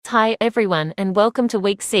Hi everyone and welcome to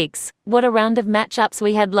week 6. What a round of matchups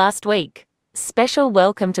we had last week. Special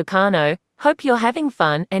welcome to Kano. Hope you're having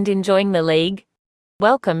fun and enjoying the league.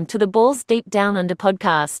 Welcome to the Balls Deep Down Under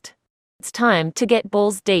podcast. It's time to get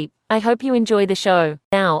balls deep. I hope you enjoy the show.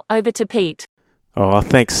 Now, over to Pete. Oh,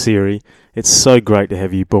 thanks, Siri. It's so great to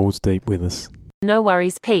have you balls deep with us. No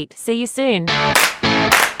worries, Pete. See you soon.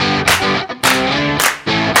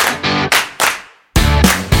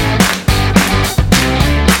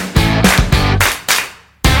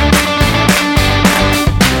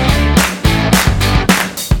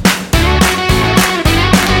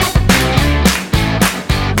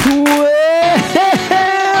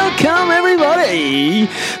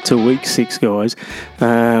 To week 6, guys.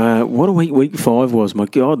 What a week 5 was. My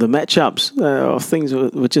God, the matchups, things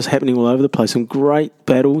were just happening all over the place. Some great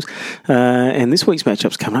battles. And this week's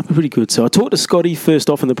matchups coming up are pretty good. So I talked to Scotty first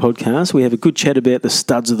off in the podcast. We have a good chat about the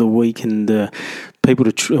studs of the week and people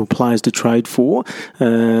or players to trade for.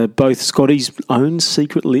 Both Scotty's own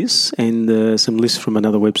secret lists and some lists from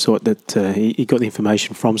another website that he got the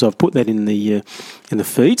information from. So I've put that in the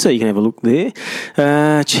feed so you can have a look there.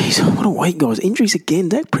 Jeez, what a week, guys. Injuries again.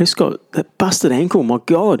 Dak Prescott, that busted ankle, my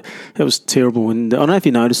God, that was terrible. And I don't know if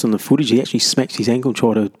you noticed on the footage, he actually smacked his ankle and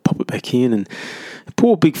tried to pop it back in. And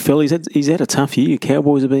poor big fella, he's had a tough year.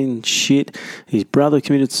 Cowboys have been shit. His brother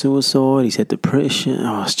committed suicide. He's had depression.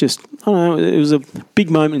 Oh, it's just, I don't know, it was a big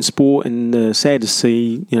moment in sport and sad to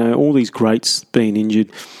see, all these greats being injured.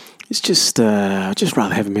 It's just, I'd just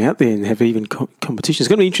rather have him out there and have even competition. It's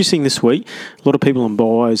going to be interesting this week. A lot of people on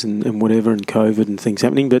buys and whatever and COVID and things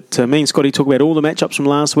happening. But me and Scotty talk about all the matchups from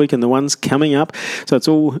last week and the ones coming up. So it's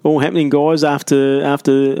all happening, guys. After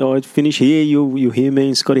I finish here, you'll hear me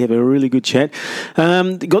and Scotty have a really good chat.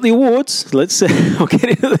 Got the awards. Let's I'll get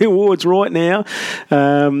into the awards right now.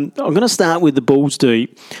 I'm going to start with the Balls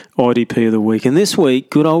Deep IDP of the week. And this week,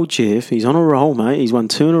 good old Jeff, he's on a roll, mate. He's won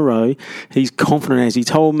 2 in a row. He's confident, as he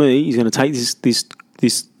told me. He's going to take this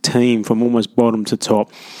team from almost bottom to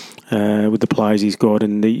top with the players he's got,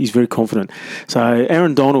 and he's very confident. So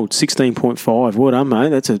Aaron Donald, 16.5. Well done, mate.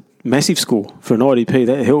 That's a massive score for an IDP.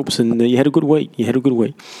 That helps, and you had a good week.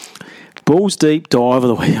 Balls Deep Dive of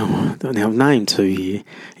the week. Now, I've named 2 here.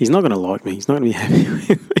 He's not going to like me. He's not going to be happy with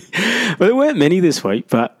me. But there weren't many this week.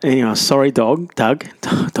 But anyway, sorry, Doug.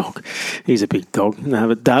 He's a big dog. No,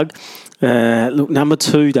 but Doug. Look, number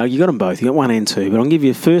 2, Doug, you got them both. You got 1 and 2, but I'll give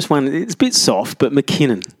you the first one. It's a bit soft, but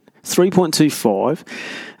McKinnon,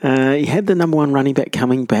 3.25. You had the number 1 running back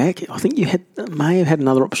coming back. I think you may have had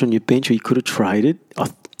another option on your bench where you could have traded. All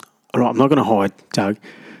right, I'm not going to hide, Doug.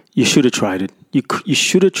 You should have traded. You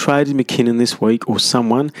should have traded McKinnon this week or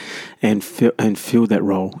someone and filled that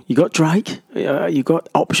role. You got Drake. You got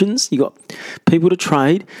options. You got people to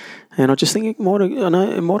trade. And I just think it might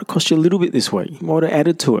have cost you a little bit this week. It might have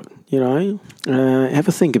added to it, Have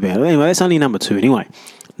a think about it. Anyway, that's only number 2 anyway.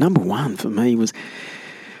 Number 1 for me was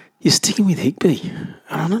you're sticking with Higbee.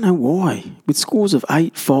 And I don't know why. With scores of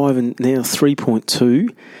 8, 5 and now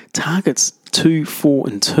 3.2, targets 2, 4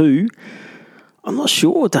 and 2, I'm not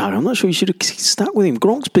sure, Doug. I'm not sure you should have stuck with him.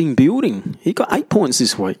 Gronk's been building. He got 8 points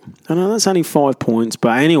this week. I know that's only 5 points.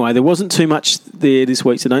 But anyway, there wasn't too much there this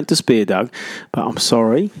week, so don't despair, Doug. But I'm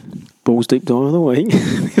sorry. Balls Deep Dive of the week.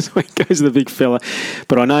 This week goes to the big fella.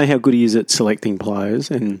 But I know how good he is at selecting players,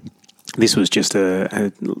 and this was just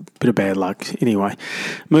a bit of bad luck. Anyway,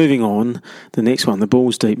 moving on. The next one, the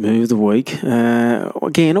Balls Deep move of the week.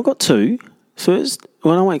 Again, I've got 2. First,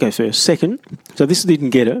 well, I won't go first. Second, so this didn't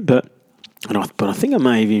get it, but I think I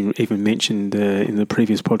may have even mentioned in the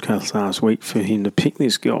previous podcast last week for him to pick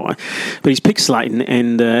this guy. But he's picked Slayton,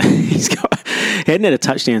 and he hadn't had a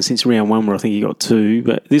touchdown since round 1 where I think he got 2.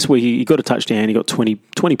 But this week he got a touchdown. He got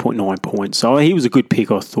 20.9 points. So he was a good pick,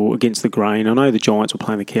 I thought, against the grain. I know the Giants were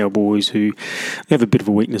playing the Cowboys, who have a bit of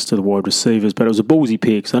a weakness to the wide receivers, but it was a ballsy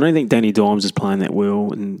pick. So I don't think Danny Dimes is playing that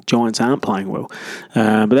well, and Giants aren't playing well.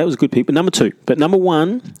 But that was a good pick. But number 2. But number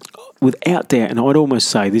 1, without doubt, and I'd almost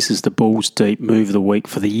say this is the Balls Deep move of the week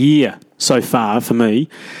for the year so far for me,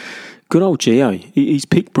 good old Gio. He's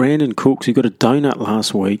picked Brandon Cooks, who got a donut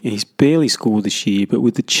last week, and he's barely scored this year. But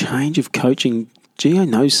with the change of coaching, Gio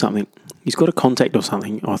knows something. He's got a contact or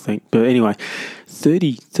something, I think. But anyway,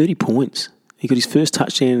 30 points. He got his first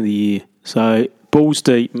touchdown of the year. So Balls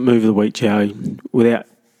Deep move of the week, Joe, without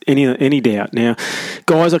any doubt. Now,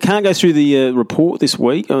 guys, I can't go through the report this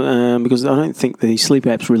week because I don't think the Sleep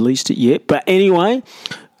App's released it yet. But anyway,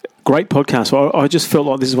 great podcast. I just felt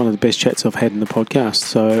like this is one of the best chats I've had in the podcast.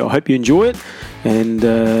 So I hope you enjoy it,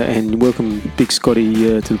 and welcome Big Scotty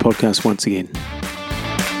to the podcast once again.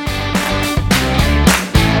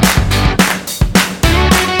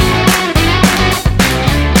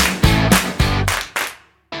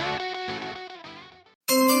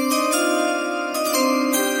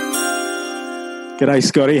 G'day,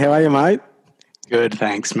 Scotty. How are you, mate? Good,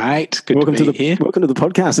 thanks, mate. Good welcome to be here. Welcome to the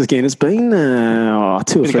podcast again. It's been 2 or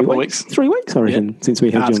 3 weeks. 3 weeks, I reckon, since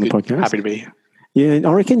we had you on the podcast. Happy to be here. Yeah,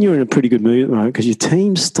 I reckon you're in a pretty good mood at the moment because your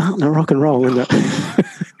team's starting to rock and roll, isn't it?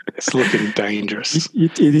 It's looking dangerous.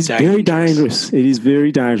 It is very dangerous. It is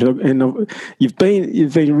very dangerous. And you've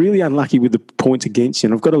been really unlucky with the points against you.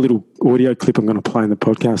 And I've got a little audio clip I'm going to play in the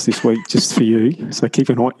podcast this week just for you. So keep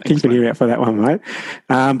an ear out for that one, mate.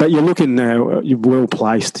 But you're looking, you're well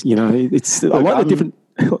placed. You know, it's I like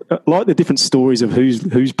the different stories of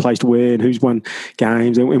who's placed where and who's won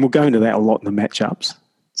games, and we'll go into that a lot in the matchups.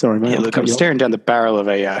 Sorry, mate. Yeah, look, I'm staring down the barrel of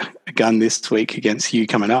a gun this week against you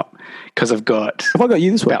coming up because I've got. Have I got you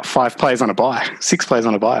this week? About 5 players on a bye, 6 players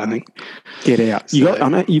on a bye, I think. Get out!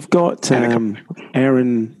 So, you've got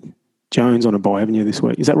Aaron Jones on a bye, haven't you, this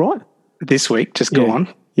week? Is that right? This week, just go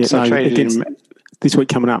on. Yeah, so I traded him this week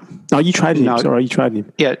coming up. No, you traded him. Sorry, you traded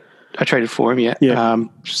him. Yeah. I traded for him, yeah.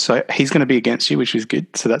 So he's going to be against you, which is good.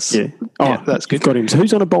 So that's that's good. Got him. So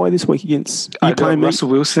who's on a bye this week against? I got Russell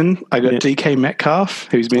Wilson. I got DK Metcalf,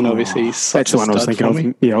 who's been obviously such a stud. That's the one I was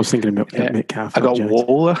thinking of. Yeah, I was thinking about Metcalf. I got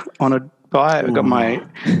Waller on a bye. I got my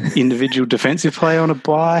individual defensive player on a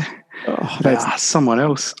bye. Someone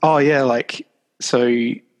else. Oh yeah, so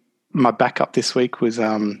my backup this week was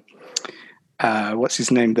what's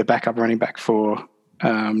his name? The backup running back for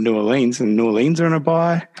New Orleans, and New Orleans are on a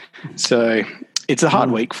bye, so it's a hard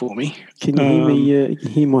week for me. Can you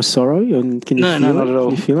hear my sorrow? And can you no, not at all.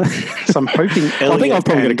 Can you feel it? So I'm hoping Elliott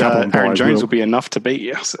and Aaron Jones will be enough to beat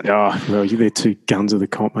you. So. Oh, well, they're 2 guns of the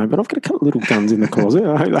comp, mate. But I've got a couple of little guns in the closet.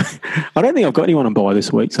 I don't think I've got anyone on bye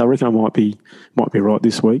this week, so I reckon I might be right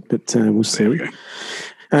this week. But we'll see. There we go.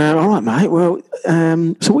 All right, mate. Well,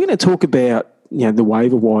 so we're going to talk about the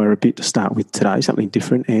waiver wire a bit to start with today, something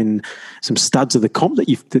different, and some studs of the comp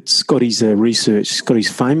that Scotty's Scotty's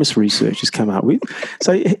famous research has come up with.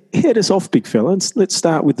 So head us off, big fella. Let's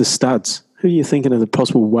start with the studs. Who are you thinking of the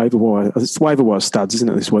possible waiver wire? It's waiver wire studs, isn't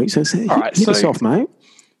it, this week? So hit us off, mate.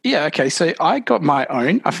 Yeah, okay. So I got my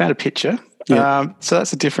own. I found a picture. Yeah. So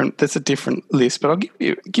that's a different list, but I'll give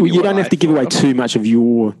you. You don't have to give away too much of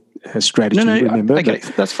your strategy. No. Remember, okay,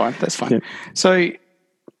 that's fine. Yeah. So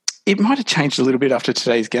it might have changed a little bit after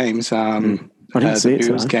today's games. I didn't see it.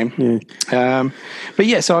 Bills game. Yeah. But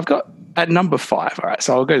yeah, so I've got at number 5. All right,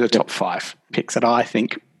 so I'll go to the top 5 picks that I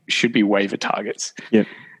think should be waiver targets. Yep.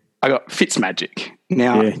 I got Fitzmagic.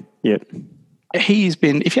 Now, he's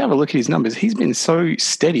been, if you have a look at his numbers, he's been so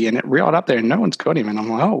steady and right up there, and no one's got him. And I'm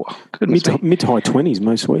like, oh, goodness me. Mid to high 20s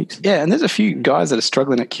most weeks. Yeah, and there's a few guys that are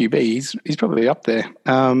struggling at QB. He's probably up there.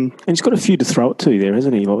 And he's got a few to throw it to there,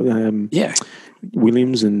 hasn't he? Yeah.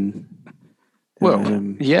 Williams and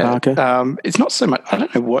Parker. It's not so much. I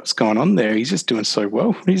don't know what's going on there. He's just doing so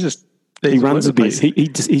well. He runs a bit.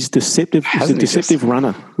 He's deceptive. He's a deceptive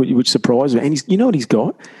runner, which surprises me. And you know what he's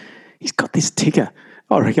got? He's got this ticker.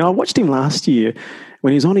 I reckon I watched him last year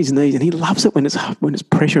when he was on his knees, and he loves it when it's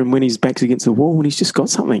pressure and when his back's against the wall. And he's just got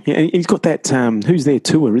something. And he's got that. Who's there?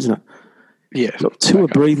 Tua, isn't it? Yeah, he's got Tua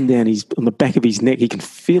breathing down on the back of his neck. He can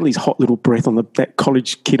feel his hot little breath on that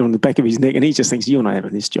college kid on the back of his neck, and he just thinks, "You're not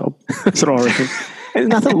having this job." That's what I reckon.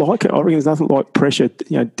 And there's nothing like it. I reckon there's nothing like pressure.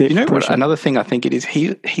 What? Another thing I think it is.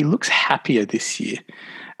 He looks happier this year,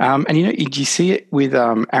 and you see it with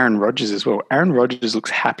Aaron Rodgers as well. Aaron Rodgers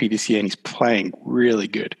looks happy this year, and he's playing really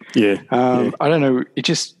good. Yeah. I don't know. They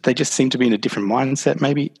just seem to be in a different mindset.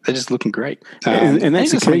 Maybe they're just looking great. And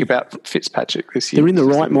that's the key about Fitzpatrick this year. They're in the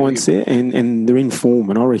right mindset, and they're in form.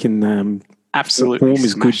 And I reckon absolutely form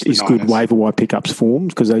is good. Is good waiver wire pickups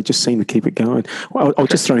forms because they just seem to keep it going. I'll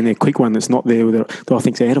just throw in there a quick one that's not there that I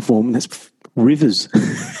think's out of form, and that's Rivers.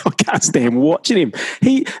 I can't stand watching him.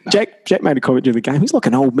 Jack made a comment during the game. He's like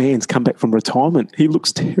an old man's come back from retirement. He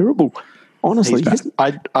looks terrible. Honestly,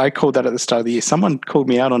 I called that at the start of the year. Someone called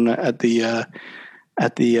me out on at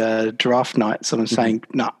the draft night. Someone saying,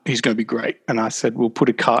 "No, he's going to be great," and I said, "We'll put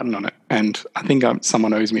a carton on it." And I think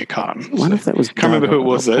someone owes me a carton. I wonder if that was. Can't remember who it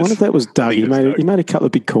was. I wonder if that was Doug. He made a couple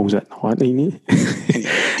of big calls that night, didn't he?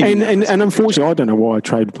 and unfortunately, I don't know why I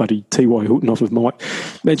traded bloody T.Y. Hilton off of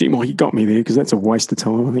Magic Mike. He got me there because that's a waste of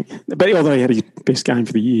time, I think. But although he had his best game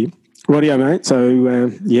for the year. Rightio, mate. So,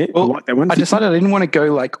 I like that one. I decided I didn't want to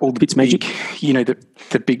go like all the big, magic.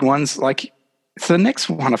 The big ones. So the next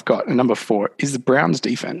one I've got, number 4, is the Browns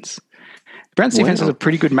defense. The Browns defense has a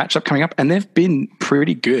pretty good matchup coming up, and they've been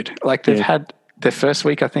pretty good. They've had their first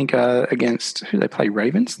week, I think, against who they play,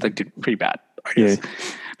 Ravens. They did pretty bad, I guess. Yeah.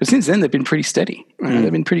 But since then, they've been pretty steady.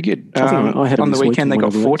 They've been pretty good. I had on the weekend, they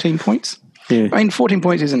got 14 points. Yeah. I mean, 14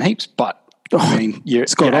 points isn't heaps, but I mean, you're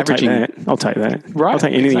Scott, averaging. I'll take that. Right, I'll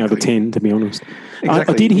take anything over exactly. 10, to be honest.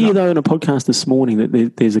 Exactly. I did hear, though, in a podcast this morning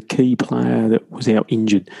that there's a key player that was out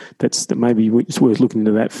injured. That maybe it's worth looking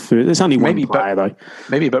into that further. There's only one player, though.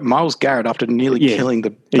 Maybe, but Miles Garrett, after nearly killing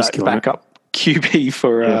that backup QB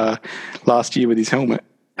for last year with his helmet.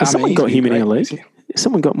 Has someone got him in our league?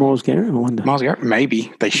 Someone got Miles Garrett, I wonder. Miles Garrett?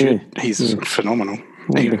 Maybe. They should. Yeah. He's phenomenal.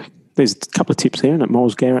 Anyway. There's a couple of tips there, isn't it?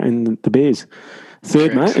 Miles Garrett and the Bears.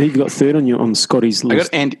 Third, mate. You've got third on Scotty's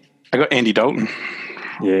list. I got Andy Dalton.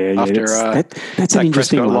 Yeah. After that's an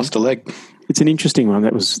interesting one. Lost a leg. It's an interesting one.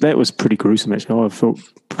 That was pretty gruesome, actually. I felt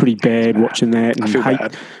pretty bad watching that.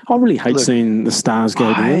 And I really hate seeing the stars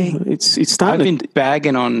go down. It's starting. I've been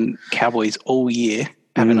bagging on Cowboys all year,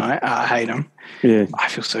 haven't I? I hate them. Yeah. I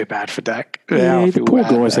feel so bad for Dak. Yeah, the poor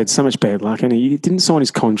guy's had so much bad luck, and he didn't sign his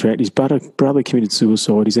contract. His brother committed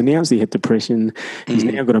suicide. He's announced he had depression. He's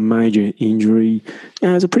now got a major injury.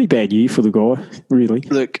 It's a pretty bad year for the guy, really.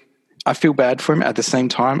 Look, I feel bad for him. At the same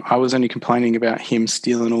time, I was only complaining about him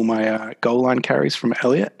stealing all my goal line carries from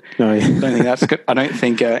Elliott. No, yeah. I don't think that's good. I don't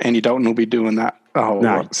think Andy Dalton will be doing that a whole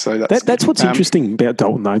lot. So that's what's interesting about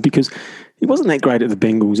Dalton, though, because he wasn't that great at the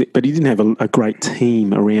Bengals, but he didn't have a great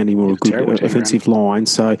team around him or a good offensive line.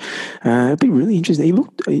 So it'd be really interesting.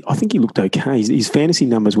 I think he looked okay. His fantasy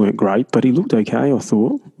numbers weren't great, but he looked okay, I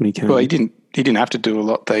thought, when he came. Well, he didn't have to do a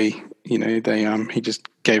lot. He just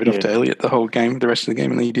gave it off to Elliott the rest of the game,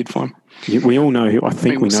 and then he did fine. Yeah, we all know who. I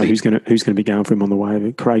think we know who's going to be going for him on the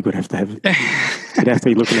wave. Craig would have to have. He'd have to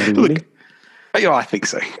be looking at him. Look, yeah, I think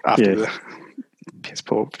so. After the piss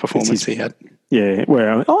poor performance he had. Yeah,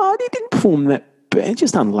 well, he didn't perform that bad.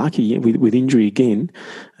 Just unlucky with injury again.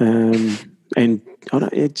 And I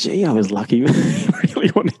was lucky.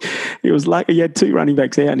 He was lucky. He had two running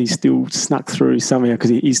backs out, and he still snuck through somehow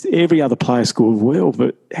because every other player scored well.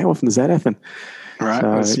 But how often does that happen? Right,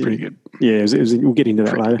 that's pretty good. Yeah, we'll get into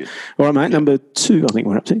that later. Good. All right, mate. Number 2, I think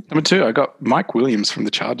we're up to. Number 2, I got Mike Williams from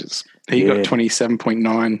the Chargers. He got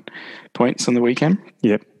 27.9 points on the weekend.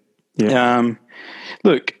 Yep.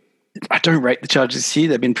 Look, I don't rate the Chargers this year.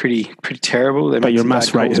 They've been pretty terrible. But you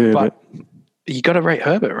must rate Herbert. You got to rate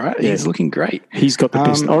Herbert, right? Yeah. He's looking great. He's got the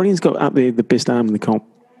best. Oregon's got up there the best arm in the comp.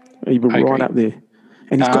 Right up there,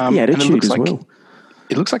 and he's got the attitude as well.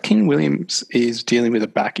 It looks like Keenan Williams is dealing with a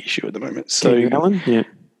back issue at the moment. So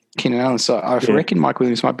Keenan Allen. So I reckon Mike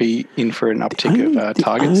Williams might be in for an uptick of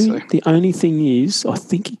targets. The only thing is, I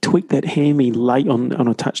think he tweaked that hammy late on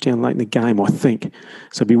a touchdown late in the game, I think.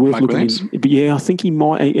 So it'd be worth looking into. Yeah, I think he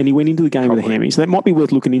might. And he went into the game with a hammy. So that might be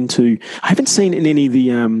worth looking into. I haven't seen it in any of the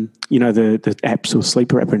the apps or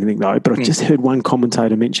sleeper app or anything, though. But I've just heard one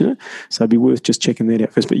commentator mention it. So it'd be worth just checking that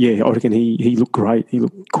out first. But yeah, I reckon he looked great. He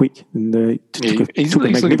looked quick and took a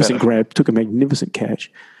magnificent grab, took a magnificent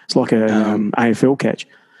catch. It's like a AFL catch.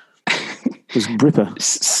 It was Ripper.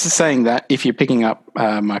 Saying that, if you're picking up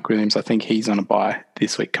Mike Williams, I think he's on a bye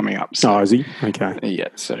this week coming up. So, is he? Okay. Yeah.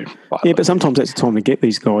 So. But sometimes that's the time to get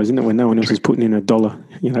these guys, isn't it? When no one else is putting in a dollar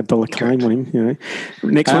claim on him.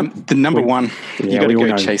 Next one, the number one, you got to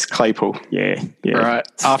go Chase Claypool. Yeah. Right.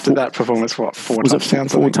 After that performance, 4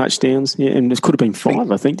 touchdowns? 4 touchdowns. Yeah, and this could have been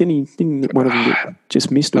 5. I think didn't one of them get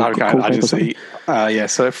just missed? Or I just see.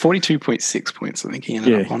 So 42.6 points. I think he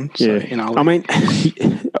ended up on. So, I mean.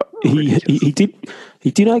 He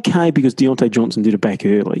did okay because Deontay Johnson did it back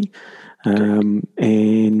early, and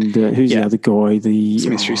who's the other guy?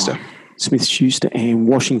 Smith-Schuster and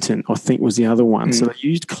Washington, I think, was the other one. So they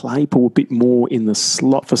used Claypool a bit more in the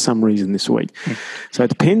slot for some reason this week. So it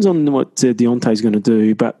depends on what Deontay's going to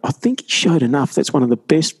do, but I think he showed enough. That's one of the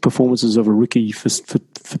best performances of a rookie for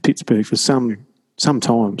Pittsburgh for some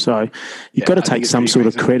time. So you've got to take some sort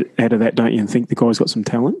of credit out of that, don't you, and think the guy's got some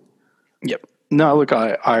talent? Yep. No, look,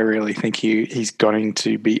 I really think he's going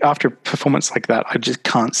to be, after a performance like that, I just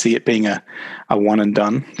can't see it being a one and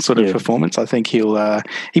done sort of performance. I think he'll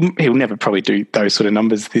never probably do those sort of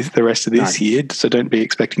numbers the rest of this year, so don't be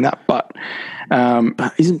expecting that. But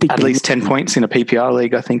isn't Big at Ben least 10 points in a PPR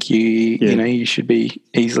league, I think you should be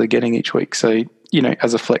easily getting each week. So,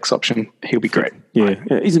 as a flex option, he'll be great. Yeah.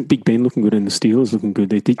 Isn't Big Ben looking good and the Steelers looking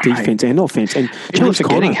good? Their defense and offense. And people are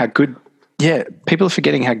forgetting how good... Yeah, people are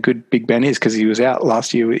forgetting how good Big Ben is because he was out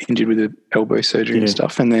last year injured with the elbow surgery and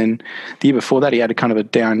stuff. And then the year before that, he had a kind of a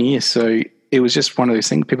down year. So it was just one of those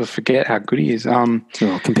things. People forget how good he is.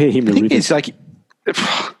 Compare him to Rivers. It's like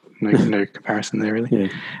no comparison there, really. Yeah.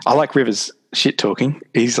 I like Rivers shit talking.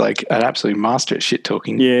 He's like an absolute master at shit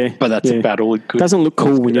talking. Yeah. But that's about all good. Doesn't look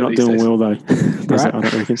cool when you're not doing well, though. Right? I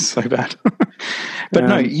don't reckon. So bad. But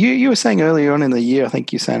no, you were saying earlier on in the year, I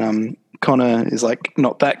think you're saying Connor is like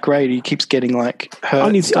not that great. He keeps getting like hurt,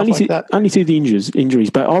 only that. Only through the injuries,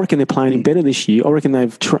 but I reckon they're playing him better this year. I reckon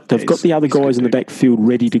they've got the other guys in the backfield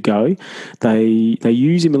ready to go. They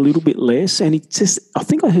use him a little bit less, and I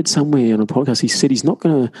think I heard somewhere on a podcast he said he's not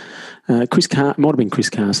going to. Might have been Chris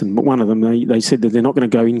Carson, but one of them they said that they're not going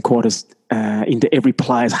to go in quite as into every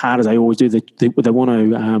play as hard as they always do. They want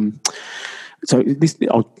to. So this,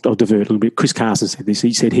 I'll divert a little bit. Chris Carson said this.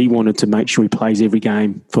 He said he wanted to make sure he plays every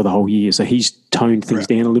game for the whole year. So he's toned things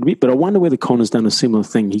down a little bit. But I wonder whether Connor's done a similar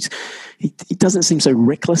thing. He doesn't seem so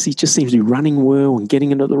reckless. He just seems to be running well and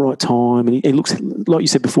getting it at the right time. And he looks, like you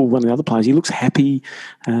said before, one of the other players, he looks happy.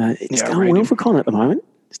 It's going well for Connor at the moment.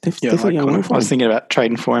 It's definitely going well for him. I was thinking about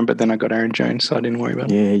trading for him, but then I got Aaron Jones, so I didn't worry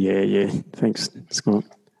about it. Yeah. Thanks, Scott.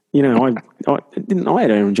 You know, I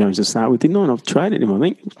had Aaron Jones to start with, didn't I? And I've traded him, I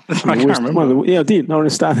think. I can't remember. I did. I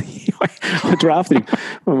started the year. I drafted him.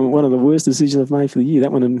 One of the worst decisions I've made for the year.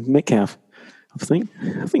 That one in Metcalf, I think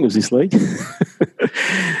it was this league.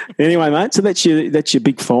 Anyway, mate. So that's your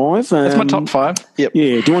big five. That's my top five. Yep.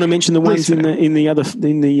 Yeah. Do you want to mention the ones in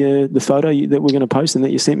the photo that we're going to post and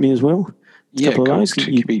that you sent me as well? Yeah,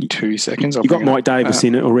 give me 2 seconds. You got Mike Davis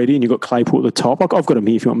in it already, and you got Claypool at the top. I've got him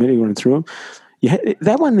here if you want me to run through them.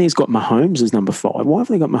 That one there's got Mahomes as number 5. Why have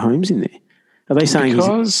they got Mahomes in there? Are they saying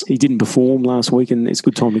he didn't perform last week and it's a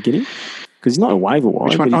good time to get him? Because he's not a waiver wire.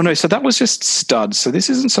 Which one? Oh, no. So that was just studs. So this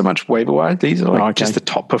isn't so much waiver wire. These are just the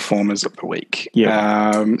top performers of the week.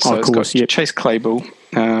 Yeah. It's got Chase Claypool,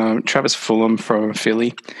 Travis Fulham from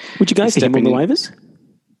Philly. Would you go for him on the waivers?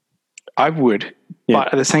 I would. Yeah.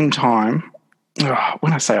 But at the same time,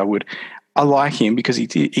 when I say I would, I like him because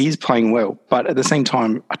he's playing well, but at the same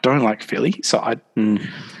time, I don't like Philly, so I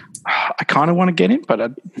kind of want to get him, but I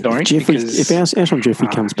don't. If Alshon Jeffrey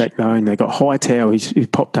comes back though, and they got Hightower, who's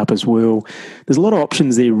popped up as well. There's a lot of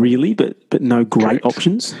options there, really, but no great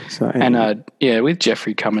options. So with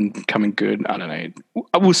Jeffrey coming good, I don't know.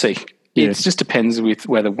 We'll see. It just depends with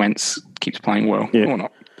whether Wentz keeps playing well or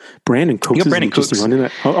not. Brandon Cooks is an interesting one, isn't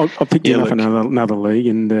it? I picked him up in another league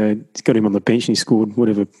and he's got him on the bench and he scored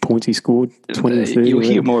whatever points he scored, 20 or 30. You'll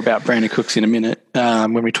hear more about Brandon Cooks in a minute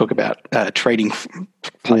when we talk about trading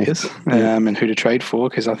players and who to trade for,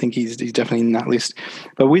 because I think he's definitely in that list.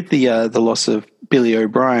 But with the loss of Billy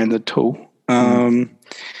O'Brien, the tool,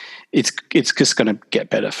 it's just going to get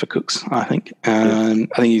better for Cooks, I think. I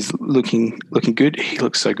think he's looking good. He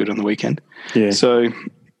looks so good on the weekend. Yeah. So...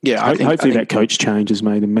 yeah, I think that coach change has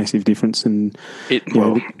made a massive difference, and it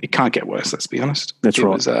can't get worse. Let's be honest. That's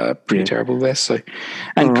right. It was pretty terrible there. So,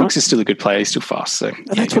 and Cooks is still a good player. He's still fast. So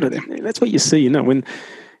that's what you see. You know,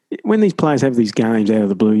 when these players have these games out of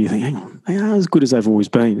the blue, you think, hang on, they are as good as they've always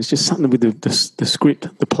been. It's just something with the script,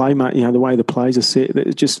 the play, the way the plays are set.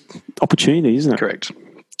 It's just opportunity, isn't it? Correct.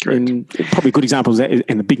 And probably a good example of that,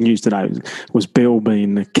 and the big news today was Bell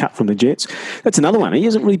being cut from the Jets. That's another one. He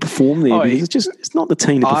hasn't really performed there because it's not the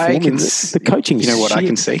team to perform. The coaching is what I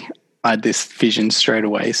can see? I had this vision straight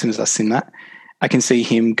away as soon as I seen that. I can see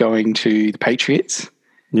him going to the Patriots,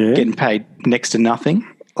 getting paid next to nothing,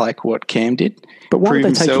 like what Cam did. But why would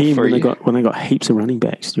they take him when they got heaps of running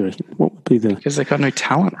backs, do you reckon? What would be the... Because they got no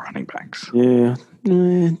talent running backs. Yeah.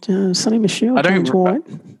 Sonny Michel, James White.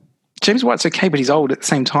 James White's okay, but he's old at the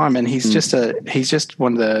same time, and he's just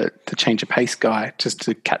one of the change of pace guy, just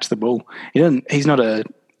to catch the ball. He's not a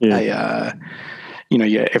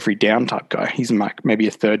every down type guy. He's maybe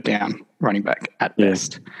a third down running back at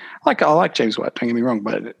best. I like James White. Don't get me wrong,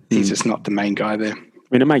 but he's just not the main guy there. I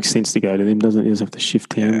mean, it makes sense to go to them, doesn't it? He doesn't have to shift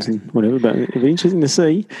towns and whatever. But it'll be interesting to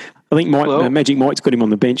see. I think Magic Mike's got him on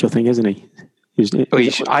the bench, I think, hasn't he?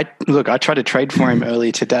 I tried to trade for him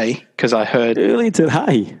earlier today because I heard... Earlier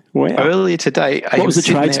today? Wow. Earlier today. What was the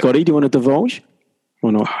trade, Scotty? Do you want to divulge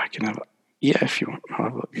or not? I can have it. Yeah, if you want. I'll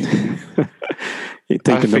have a look. You're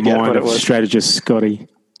deep in the mind of strategist Scotty.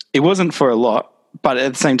 It wasn't for a lot, but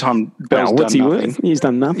at the same time, Bell's what's done he nothing. Worth? He's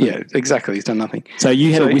done nothing. Yeah, exactly. He's done nothing. So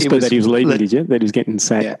you had a whisper that he was leaving, did you? That he was getting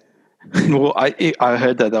sacked? Yeah. Well, I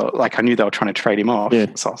heard that I knew they were trying to trade him off. Yeah.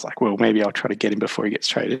 So I was like, well, maybe I'll try to get him before he gets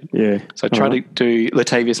traded. Yeah. So I tried to do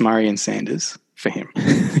Latavius Murray and Sanders for him.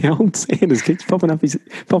 The old Sanders keeps popping up, doesn't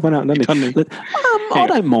he? I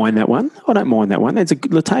don't mind that one. That's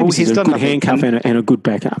Latavius is a good handcuff and a good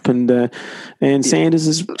backup, and Sanders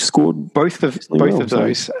has scored. Both of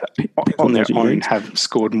those on their own have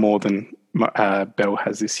scored more than Bell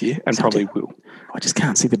has this year, and probably will. I just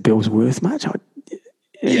can't see the Bell's worth much.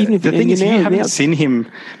 The thing is, you haven't seen him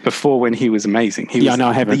before when he was amazing.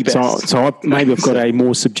 I haven't. So maybe I've got a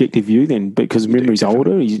more subjective view then, because remember he's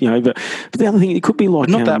older. But the other thing, it could be like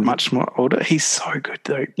not that much more older. He's so good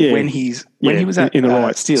though. Yeah. When he's when he was at in the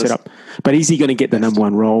right Steelers. setup. But is he going to get the number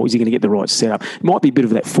one role? Is he going to get the right setup? It might be a bit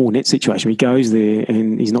of that Fournette situation. He goes there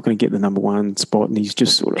and he's not going to get the number one spot, and he's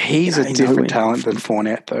just sort of he's a different talent than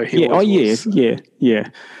Fournette, though. Yeah.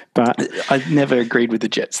 But I never agreed with the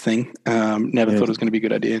Jets thing. Never thought it was going to be a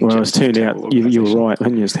good idea. Well, it's turned out you were right,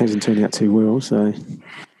 and it hasn't turned out too well. So.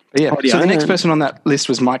 Yeah. So the next person on that list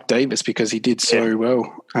was Mike Davis because he did so well.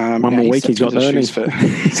 One more week he's got there. He's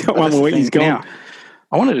got one more week. He's gone. Now,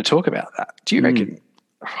 I wanted to talk about that. Do you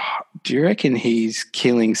reckon he's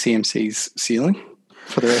killing CMC's ceiling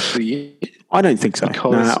for the rest of the year? I don't think so. I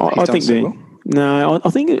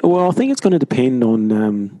think it's going to depend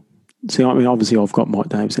on. See, I mean, obviously, I've got Mike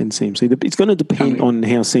Davis and CMC. It's going to depend on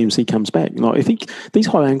how CMC comes back. Like, I think these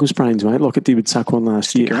high ankle sprains, mate, like it did with Saquon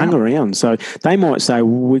last year, hung around. So they might say, well,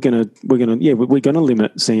 we're going to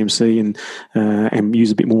limit CMC and use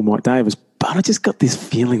a bit more Mike Davis. But I just got this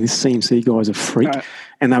feeling this CMC guy's a freak,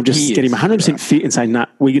 and they'll just get him 100% fit and say, "No,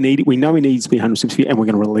 we know he needs to be 100% fit, and we're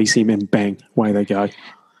going to release him." And bang, away they go.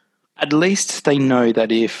 At least they know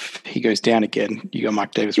that if he goes down again, you got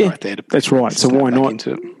Mike Davis right there. That's right. So why not?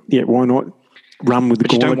 Yeah, why not run with the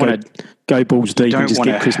gauntlet? Go balls deep and just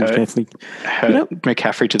get Christmas McCaffrey. Hurt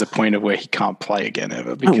McCaffrey to the point of where he can't play again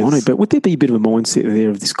ever. I don't want to, but would there be a bit of a mindset there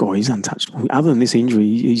of this guy? He's untouchable. Other than this injury,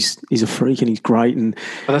 he's a freak and he's great. And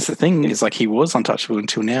that's the thing is, like, he was untouchable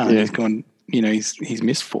until now, and he's gone. You know, he's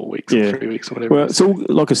missed 4 weeks or 3 weeks or whatever. Well, it's all,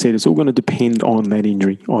 like I said, it's all going to depend on that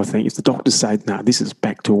injury, I think. If the doctors say, no, this is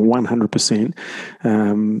back to 100%,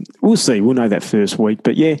 we'll see. We'll know that first week.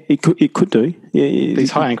 But, yeah, it could do. Yeah,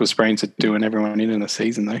 these high ankle sprains are doing everyone in the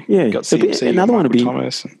season, though. Yeah. You've got CMC, another one would be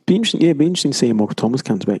Thomas. Interesting to see if Michael Thomas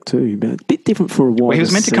comes back too. But a bit different for a while. Well, he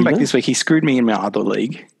was meant to come back this week. He screwed me in my other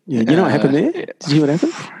league. Yeah, you know what happened there? Did you hear what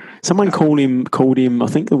happened? Someone called him, I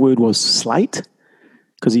think the word was slate.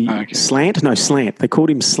 Because slant. They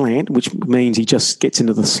called him slant, which means he just gets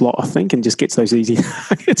into the slot, I think, and just gets those easy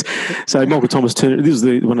targets. So Michael Thomas this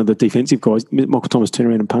was one of the defensive guys. Michael Thomas turned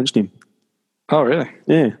around and punched him. Oh, really?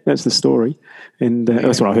 Yeah, that's the story, and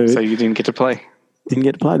that's what I heard. So you didn't get to play. Didn't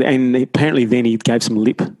get to play, and apparently then he gave some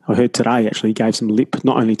lip. I heard today actually he gave some lip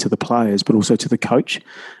not only to the players but also to the coach,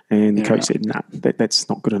 and the coach said, "No, that's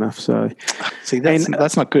not good enough." So, see,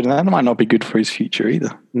 that's not good, and that might not be good for his future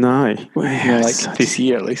either. No, this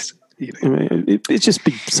year at least. I mean, it's just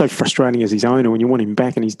been so frustrating as his owner when you want him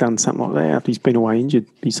back and he's done something like that. He's been away injured.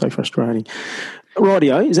 It'd be so frustrating.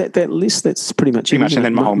 Rightio, is that list? That's pretty much it. And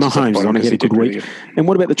then Mahomes is on. He had a good week. And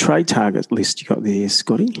what about the trade target list you got there,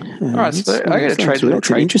 Scotty? All right, so I got a trade. That's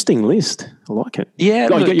an interesting list. I like it. Yeah, you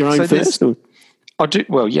got your own first? Or? I'll do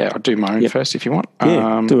my own first if you want.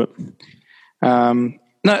 Yeah, do it. No,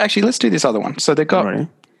 actually, let's do this other one. So they got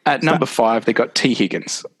at number 5. They got T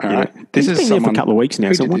Higgins. All right, this is someone there for a couple of weeks now.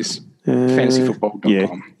 Who did this?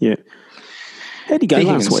 FantasyFootball.com. Yeah. How did he go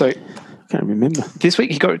last week? I can't remember. This week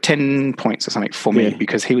he got 10 points or something for me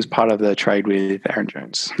because he was part of the trade with Aaron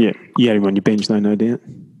Jones. Yeah, you had him on your bench though, no doubt.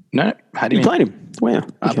 No, had him. You played him? Wow.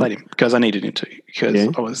 I played him because I needed him to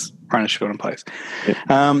because I was running short on players.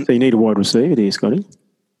 Yeah. So you need a wide receiver, do you, Scotty?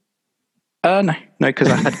 No, because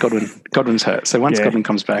I had Godwin. Godwin's hurt. So once Godwin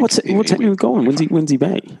comes back, what's happening with Godwin? When's he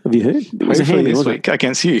back? Have you heard? It was this week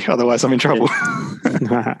against you. Otherwise, I'm in trouble.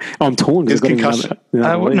 I'm torn because concussion.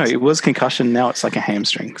 No, it was concussion. Now it's like a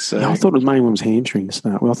hamstring. So I thought the main one was hamstring to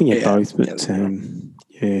start. Well, I think he had both, but they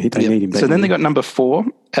need him back. So then they got number 4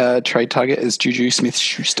 trade target is Juju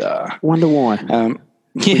Smith-Schuster. Wonder why?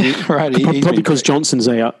 Right. Probably because Johnson's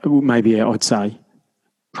out. Maybe out. I'd say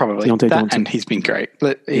probably that, and he's been great.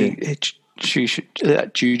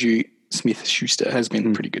 Juju Smith-Schuster has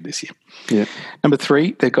been pretty good this year. Yeah. Number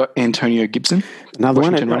 3, they've got Antonio Gibson. Another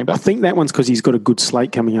one. I think that one's because he's got a good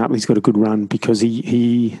slate coming up. He's got a good run because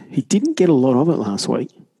he didn't get a lot of it last week.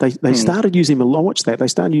 They started using him a lot. I watched that. They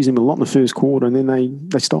started using him a lot in the first quarter, and then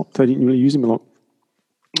they stopped. They didn't really use him a lot.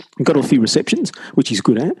 He got a few receptions, which he's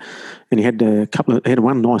good at, and he had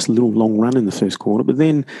one nice little long run in the first quarter, but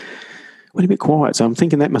then went a bit quiet. So I'm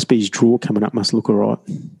thinking that must be his draw coming up. Must look all right.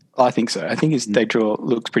 I think so. I think his day draw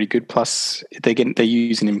looks pretty good. Plus, they're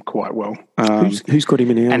using him quite well. Who's got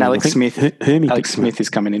him in now? And Alex Smith. Alex Smith is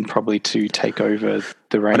coming in probably to take over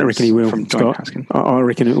the reins. I don't reckon he will. From Dwayne Haskins. I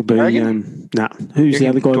reckon it will be. Who's the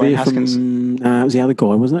other guy Dwayne there? Haskins? It was the other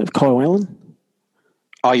guy, wasn't it? Kyle Allen.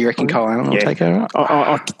 Oh, you reckon Kyle Allen will take over?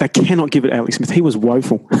 They cannot give it Alex Smith. He was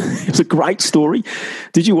woeful. It was a great story.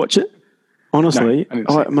 Did you watch it? Honestly,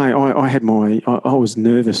 I was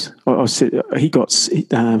nervous. I said he got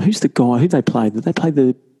who's the guy? Who they played? Did they play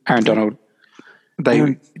the Aaron Donald?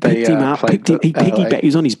 They picked him up. He piggybacked. He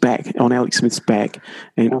was on his back, on Alex Smith's back,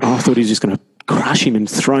 and I thought he was just going to crush him and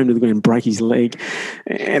throw him to the ground and break his leg.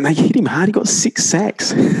 And they hit him hard. He got 6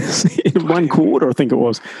 sacks in 1 quarter, I think it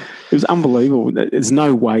was. It was unbelievable. There's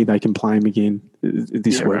no way they can play him again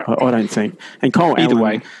this week, right. I don't think. And Kyle Either Allen,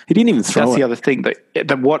 way, he didn't even throw that's it. the other thing.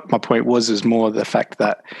 That what my point was is more the fact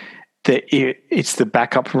that it's the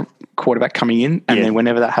backup quarterback coming in, and then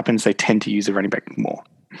whenever that happens, they tend to use the running back more.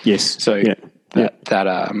 Yes. So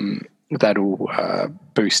that'll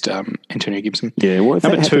boost Antonio Gibson. Yeah. Well, if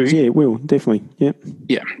number that two, happens, it will definitely. Yeah.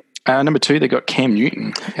 Yeah. Number 2, they got Cam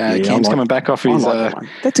Newton. Cam's coming back off his.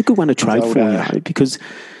 That's a good one to trade for, because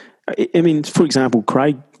I mean, for example,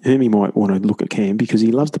 Craig Hermie might want to look at Cam because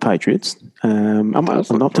he loves the Patriots. I'm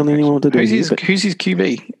not telling anyone what to do. Who's his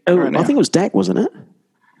QB? Right I think it was Dak, wasn't it?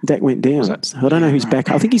 Dak went down. So I don't know who's back.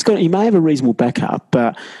 I think he may have a reasonable backup,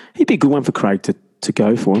 but he'd be a good one for Craig to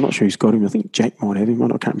go for. I'm not sure who's got him. I think Jack might have him. I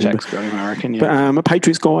can't remember. Jack's got him, I reckon. Yeah. But a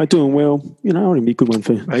Patriots guy doing well. You know, I think he'd be a good one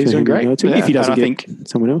for he's doing great. if he doesn't get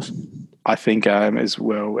someone else. I think as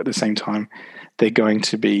well. At the same time, they're going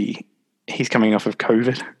to be. He's coming off of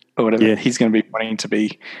COVID or whatever. Yeah. He's going to be wanting to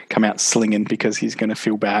come out slinging because he's going to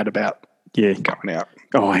feel bad about coming out.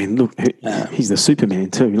 Oh, and look, he's the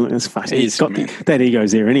Superman too. Look, that's fascinating. He's got that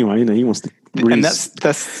ego's there anyway. You know, he wants to. And that's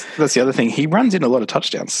the other thing. He runs in a lot of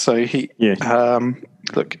touchdowns. So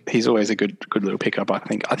look, he's always a good little pickup. I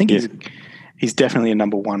think he's definitely a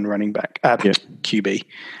number 1 running back. QB.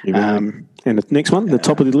 And the next one, the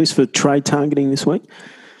top of the list for trade targeting this week.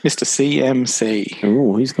 Mr. CMC.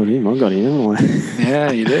 Oh, he's got him. I got him, haven't I?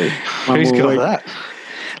 Yeah, you do. Who's got that?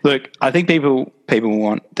 Look, I think they've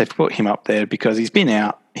put him up there because he's been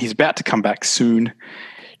out. He's about to come back soon.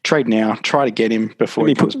 Trade now. Try to get him before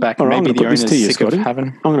he comes back. Maybe the owner's sick of having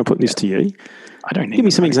him. I'm going to put this to you. I don't need Give me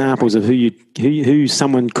some examples of who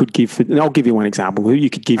someone could give for. I'll give you one example who you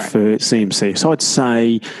could give for CMC. So I'd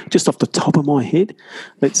say, just off the top of my head,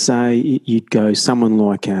 let's say you'd go someone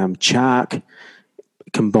like Chark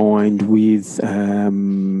combined with a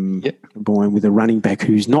running back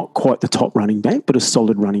who's not quite the top running back, but a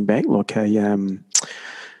solid running back like a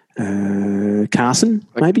Carson,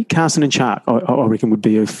 maybe Carson and Chark. I reckon would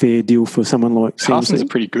be a fair deal for someone like Carson's CMC. a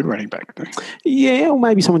pretty good running back, though. Yeah, or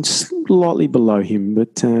maybe someone slightly below him,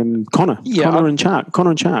 but Connor and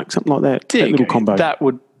Chark, something like that. That little combo. That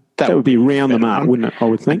would be round the mark, wouldn't it? I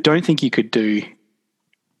would think. I don't think you could do.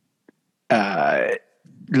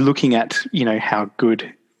 Looking at how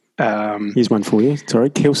good. Here's one for you. Sorry,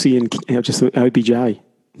 Kelsey and just OBJ.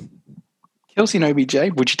 Kelsey and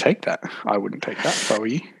OBJ, would you take that? I wouldn't take that if I were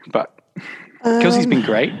you. But Kelsey's been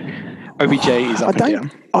great. OBJ is up and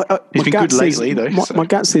down. He's been good lately, though. My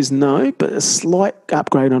gut says no, but a slight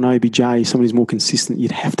upgrade on OBJ, someone who's more consistent,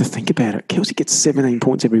 you'd have to think about it. Kelsey gets 17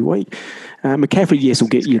 points every week. McCaffrey, yes, will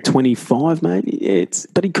get you 25, maybe.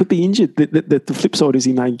 But he could be injured. The flip side is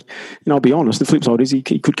he may, I'll be honest, the flip side is he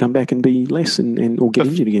could come back and be less or get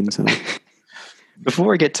injured again. So,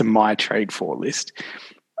 before I get to my trade for list,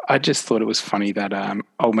 I just thought it was funny that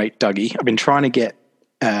old mate Dougie, I've been trying to get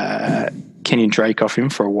Kenyon Drake off him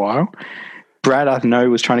for a while. Brad, I know,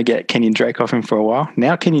 was trying to get Kenyon Drake off him for a while.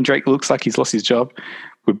 Now Kenyon Drake looks like he's lost his job.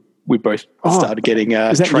 We both started getting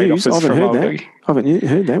trade offers from old Dougie. I haven't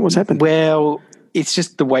heard that. What's happened? Well, it's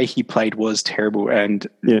just the way he played was terrible. And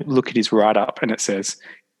look at his write-up, and it says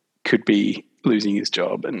could be losing his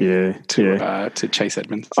job to Chase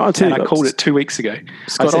Edmonds. I called it 2 weeks ago.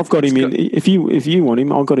 Scott, I've got him in. If you want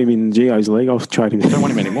him, I've got him in Gio's league. I'll trade him. I don't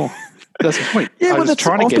want him anymore. That's the point. Yeah, I've been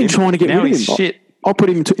trying to get rid of him. Shit. I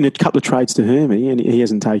put him in a couple of trades to Hermie, and he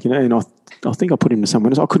hasn't taken it. And I think I put him to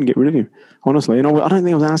someone else. I couldn't get rid of him, honestly. And I don't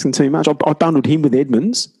think I was asking too much. I bundled him with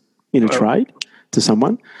Edmonds in a trade to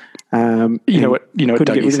someone. You know what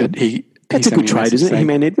Dougie said? That's a good trade, isn't it?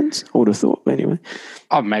 Him and Edmonds. I would have thought, but anyway.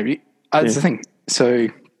 Oh, maybe. That's the thing. So,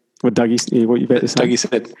 what you better say? Dougie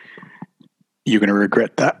said, "You're going to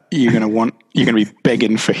regret that. You're going to be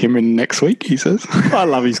begging for him in next week." He says, "I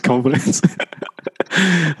love his confidence.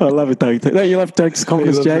 I love it, Doug. Don't you love Doug's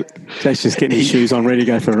confidence, Jake? Jake's just getting his shoes on, ready to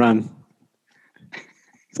go for a run.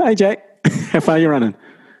 Say, Jake, how far are you running?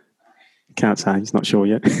 Can't say. He's not sure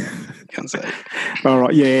yet. Can't say. All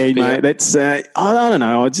right, mate. That's I don't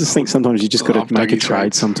know. I just think sometimes you just got to make a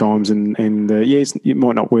trade sometimes, and it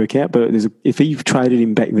might not work out. But if he traded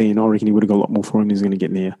him back then, I reckon he would have got a lot more for him than he's going to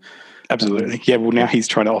get now. Absolutely. Yeah, well, now he's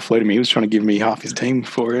trying to offload him. He was trying to give me half his team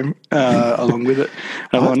for him along with it.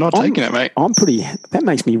 I'm not taking it, mate. That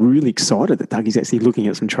makes me really excited that Dougie's actually looking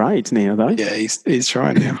at some trades now, though. Yeah, he's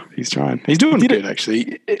trying now. He's trying. He's doing good,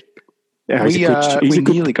 actually. We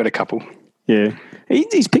nearly got a couple. Yeah.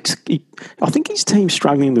 His picks, I think his team's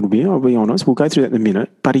struggling a little bit, I'll be honest. We'll go through that in a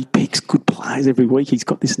minute. But he picks good players every week. He's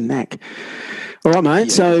got this knack. All right, mate.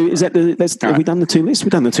 Yeah. So is that have right. we done the two lists?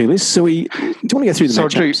 We've done the two lists. So do you want to go through the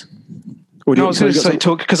matchups? I was going to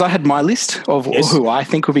talk because I had my list of who I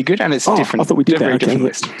think would be good, and it's different. I thought we did that. Very Okay, different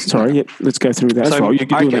list. list. Sorry, let's go through that. That's right. You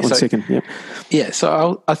can do that 1 second. Yep. Yeah,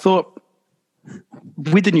 so I thought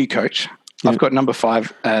with the new coach, I've got number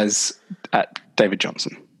 5 as at David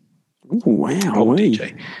Johnson. Ooh, wow.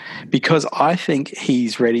 DJ. Because I think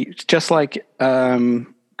he's ready, just like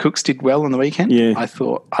Cooks did well on the weekend. Yeah.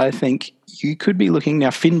 I think you could be looking now.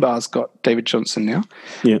 Finbar's got David Johnson now.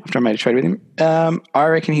 Yeah. After I made a trade with him, I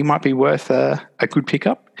reckon he might be worth a good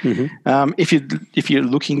pickup. Mm-hmm. If you're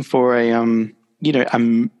looking for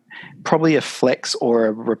probably a flex or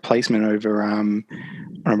a replacement over on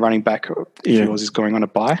a running back if yours is going on a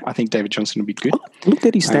bye, I think David Johnson would be good. I looked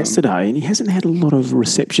at his stats today, and he hasn't had a lot of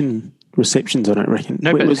receptions. I don't reckon.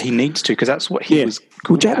 No, but he needs to because that's what he was.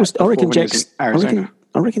 Good at I reckon Arizona.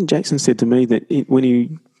 I reckon Jackson said to me that when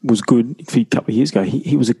he was good a couple of years ago,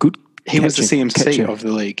 he was a good. He was the CMC of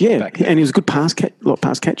the league. Yeah, and he was a good pass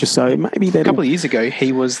catcher. So maybe that a couple of years ago,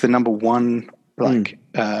 he was the number 1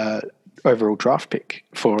 overall draft pick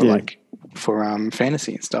for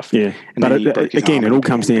fantasy and stuff. Yeah, and but again, it all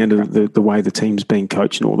comes down to the way the team's being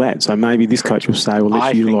coached and all that. So maybe this coach will say, well,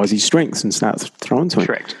 let's utilise his strengths and start throwing to him.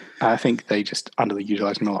 Correct. I think they just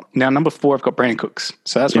underutilise him a lot. Now, number 4, I've got Brandon Cooks.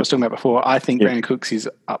 So that's what I was talking about before. I think Brandon Cooks is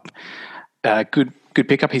up. Good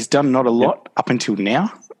pickup. He's done not a lot up until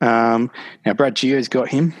now. Now, Brad Gio's got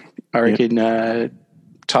him. I reckon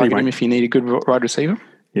target him if you need a good wide receiver.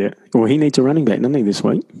 Yeah. Well, he needs a running back, doesn't he, this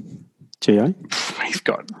week? Gio? He's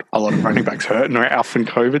got a lot of running backs hurt and are out from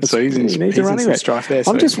COVID, so he's in some strife there.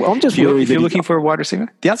 So I'm just worried if you're looking for a wide receiver.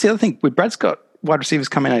 That's the other thing. Brad's got wide receivers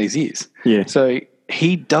coming out his ears. Yeah. So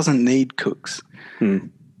he doesn't need Cooks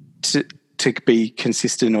to be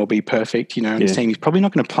consistent or be perfect, on his team. He's probably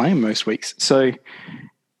not going to play him most weeks. So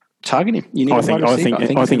target him. You need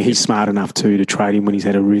I think he's smart enough to trade him when he's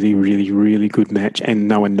had a really, really, really good match and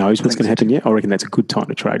no one knows what's going to happen yet. I reckon that's a good time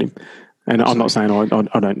to trade him. And absolutely. I'm not saying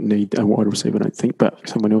I don't need a wide receiver, I don't think, but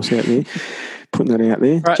someone else out there putting that out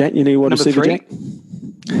there. Right. Jack, you need a wide receiver, Jack?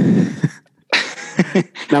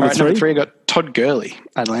 Number 3, I got Todd Gurley,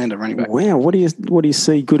 Atlanta running back. Wow, what do you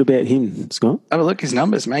see good about him, Scott? Have a look at his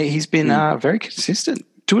numbers, mate. He's been very consistent,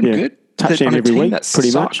 doing good. Touchdown every week,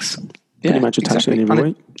 pretty much. Pretty much a touchdown every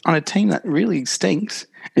week. On a team that really stinks,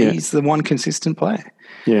 he's the one consistent player.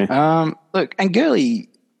 Yeah. Look, and Gurley,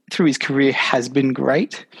 through his career, has been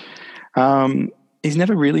great. He's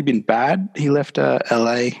never really been bad. He left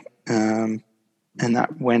LA, and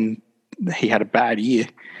that when he had a bad year.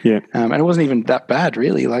 Yeah. And it wasn't even that bad,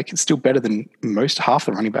 really. Like, it's still better than half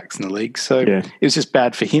the running backs in the league. So it was just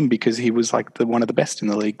bad for him because he was like one of the best in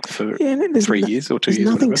the league for 3 years or 2 years.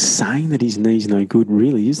 There's nothing saying that his knee's no good,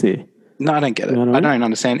 really, is there? No, I don't get it. I don't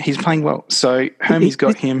understand. He's playing well. So Hermie's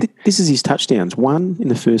got him. This is his touchdowns. 1 in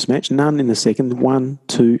the first match, none in the second, 1,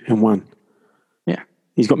 2, and 1. Yeah.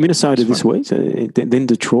 He's got Minnesota this week, so then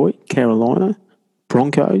Detroit, Carolina,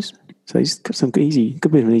 Broncos. So he's got some good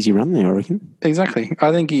bit of an easy run there, I reckon. Exactly.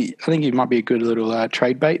 I think he might be a good little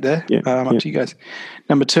trade bait there. Yeah. Up to you guys.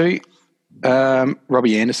 Number 2,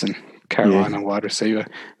 Robbie Anderson, Carolina wide receiver.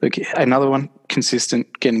 Look, another one,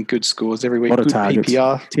 consistent, getting good scores every week. A lot of good targets.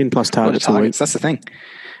 PPR. 10 plus targets a week. That's the thing.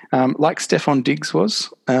 Like Stephon Diggs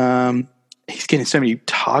was, he's getting so many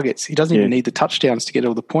targets. He doesn't even need the touchdowns to get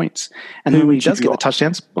all the points. And then when he does get the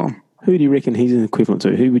touchdowns, boom. Who do you reckon he's an equivalent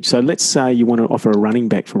to? So let's say you want to offer a running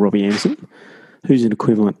back for Robbie Anderson. Who's an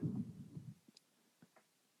equivalent?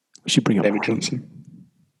 We should bring up David Johnson.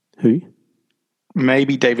 Who?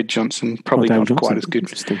 Maybe David Johnson. Probably not quite as good.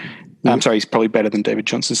 Interesting. Yeah. I'm sorry, he's probably better than David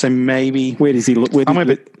Johnson. So maybe. Where does he look?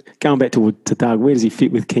 Going back to Doug, where does he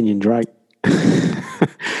fit with Kenyon Drake?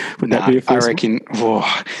 Would that be a first? I reckon.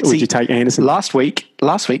 Would you take Anderson? Last week,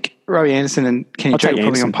 Robbie Anderson and Kenyon Drake were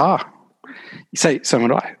probably on par. So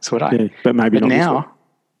would I. So would I. Yeah, but maybe but not now.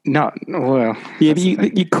 No, well. Yeah, but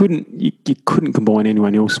you couldn't combine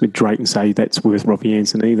anyone else with Drake and say that's worth Robbie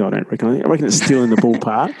Anderson either. I don't reckon. I reckon it's still in the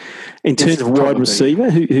ballpark. In terms of wide receiver,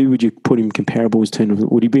 who would you put him comparable as terms of?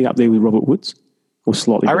 Would he be up there with Robert Woods or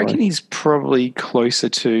slightly? I reckon he's probably closer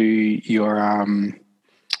to your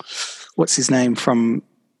what's his name from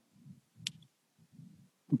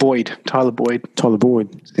Boyd, Tyler Boyd. Tyler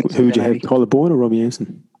Boyd. Who would you have, Tyler Boyd or Robbie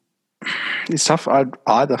Anderson? It's tough.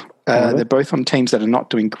 Either. They're both on teams that are not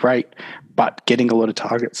doing great, but getting a lot of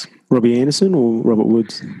targets. Robbie Anderson or Robert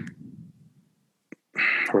Woods?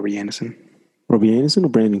 Robbie Anderson. Robbie Anderson or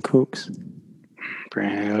Brandon Cooks?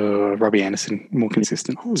 Robbie Anderson, more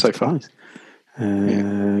consistent so far.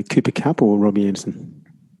 Cooper Kupp or Robbie Anderson?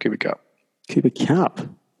 Cooper Kupp. Cooper Kupp.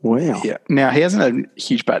 Wow. Yeah. Now, he hasn't had a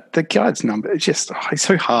huge, but the guy's number, it's just, it's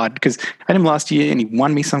so hard because I had him last year and he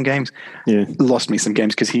won me some games, lost me some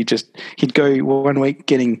games because he'd go one week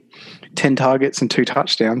getting 10 targets and 2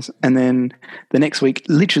 touchdowns, and then the next week,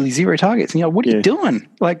 literally 0 targets. And you're like, what are you doing?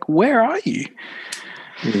 Like, where are you?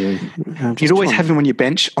 Yeah. You'd always have him on your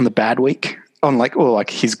bench on the bad week, or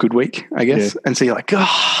his good week, I guess. Yeah. And so you're like,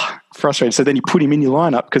 frustrated. So then you put him in your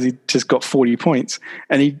lineup because he just got 40 points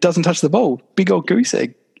and he doesn't touch the ball. Big old goose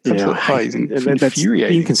egg. That's infuriating.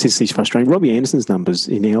 The inconsistency is frustrating. Robbie Anderson's numbers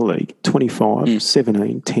in our league, 25,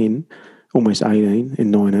 17, 10, almost 18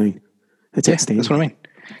 and 19. That's outstanding. That's what I mean.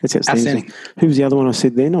 That's outstanding. Who was the other one I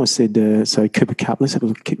said then? I said, Cooper Kupp. Let's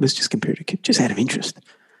just compare it to Cooper, just out of interest.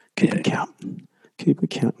 Cooper Kupp. I'm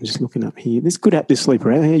just looking up here. This good app, this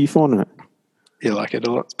Sleeper app. How are you finding it? You like it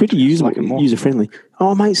a lot. It's pretty user-friendly.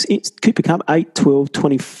 Oh, mate, it's Cooper Kupp, 8, 12,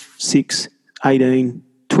 26, 18,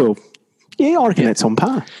 12. Yeah, I reckon that's on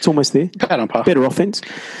par. It's almost there. Bad on par. Better offense.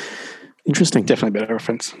 Interesting. Definitely better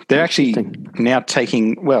offense. They're actually now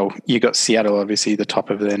taking, you got Seattle, obviously, the top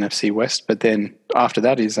of the NFC West, but then after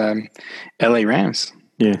that is LA Rams.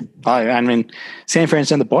 Yeah. I mean, San Fran's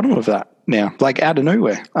down the bottom of that now, like out of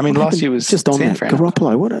nowhere. I mean, last year was just on San that.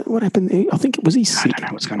 Garoppolo, what happened? I think, was he sick? I don't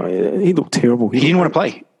know what's going on. He looked terrible. He didn't want to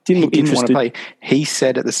play. He didn't want to play. He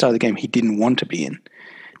said at the start of the game he didn't want to be in.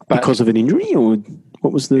 Because of an injury, or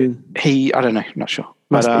what was the... I don't know, not sure.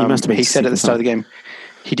 He said at the start of the game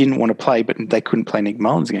he didn't want to play, but they couldn't play Nick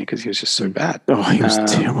Mullins again because he was just so bad. Oh, he was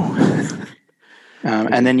terrible.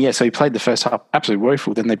 And then, so he played the first half absolutely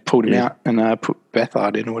woeful. Then they pulled him out and put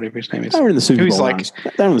Bethard in, or whatever his name is. They were in the Super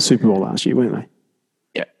Bowl last year, weren't they?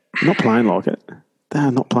 Yeah. Not playing like it.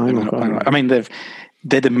 They're not playing like it. I mean,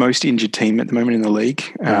 they're the most injured team at the moment in the league.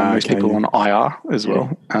 Most people on IR as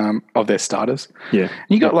well of their starters. Yeah. And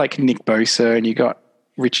you got like Nick Bosa and you got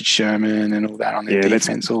Richard Sherman and all that on their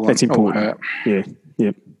defense. That's important. Yeah.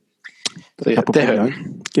 So they're hurt.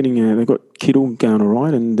 They've got Kittle going all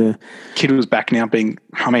right, and Kittle's back now.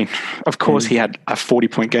 Of course, he had a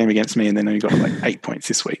 40-point game against me, and then he got like 8 points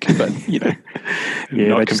this week. But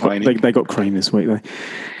not complaining. They got cream this week, though.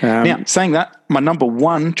 Now, saying that, my number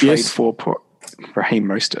one trade for Raheem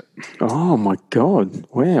Mostert. Oh my God!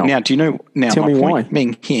 Wow. Now, do you know? Tell me why.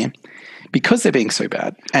 Being here, because they're being so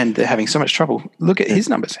bad and they're having so much trouble. Look at his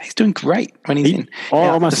numbers. He's doing great when he's in.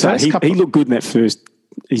 I must say, he looked good in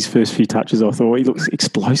his first few touches. I thought he looks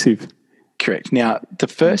explosive. Correct. Now, the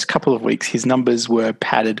first couple of weeks, his numbers were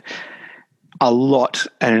padded a lot,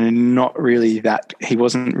 and he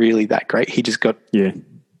wasn't really that great. He just got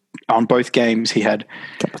on both games. He had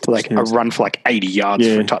like a run for like 80 yards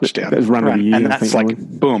for a touchdown. That was run of the year, and that's like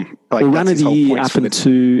boom. Like run of the year up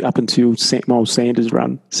until Miles Sanders'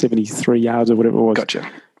 run, 73 yards or whatever it was. Gotcha.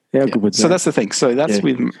 How good was that? So that's the thing. So that's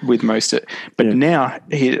with Mostert. But now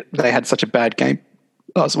they had such a bad game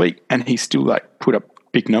last week, and he still like put up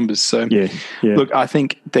big numbers. So look, I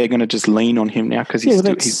think they're going to just lean on him now because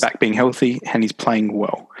he's back being healthy and he's playing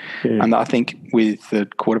well. Yeah. And I think with the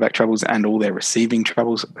quarterback troubles and all their receiving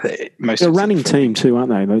troubles, they're a running team too, aren't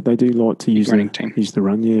they? They do like to use the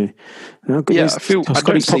run. Yeah,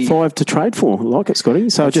 Scotty's top 5 to trade for. I like it, Scotty.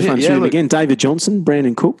 So I'll just run through them again: David Johnson,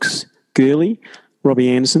 Brandon Cooks, Gurley, Robbie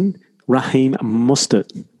Anderson, Raheem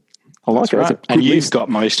Mostert. I like it. Right. And you've got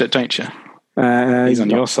Mostert, don't you? He's on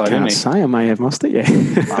your side, isn't he? Say I may have Mostert,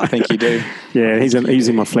 I think you do. Yeah, he's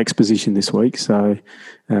in my flex position this week. So,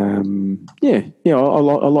 I like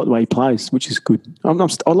the way he plays, which is good. I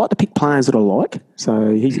like to pick players that I like.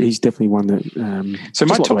 So he's definitely one that. So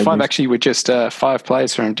my top 5 actually were just 5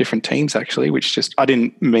 players from different teams, actually, which I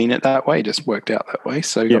didn't mean it that way, it just worked out that way.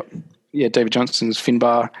 So David Johnson's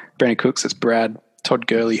Finbar, Brandon Cooks, that's Brad, Todd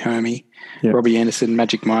Gurley, Hermie, Robbie Anderson,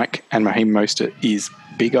 Magic Mike, and Raheem Mostert is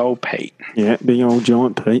Big old Pete. Yeah, big old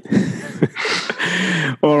giant Pete.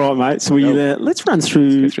 All right, mate. So let's run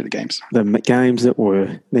through the games. The games that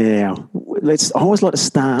were. Now, I always like to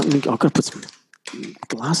start. I've got to put some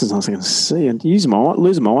glasses on so I can see and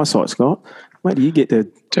losing my eyesight, Scott. Wait till you get to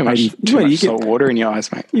too much salt water in your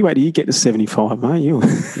eyes, mate. You wait till you get to 75, mate. You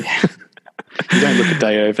don't look a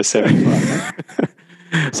day over 75, mate.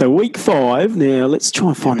 So week 5, now let's try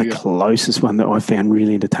and find the closest one that I found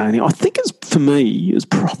really entertaining. I think it was probably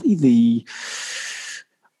the...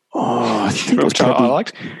 I think it was probably... I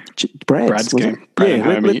liked Brad's game.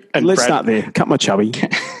 Let's start there. Cut my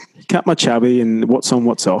chubby and what's on,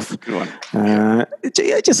 what's off.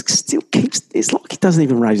 It just still keeps... It's like he doesn't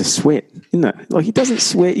even raise a sweat, isn't it? Like he doesn't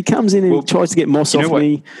sweat. He comes in and he tries to get Moss off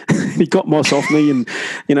me. He got Moss off me and,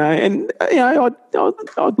 I'd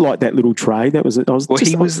like that little trade. That was...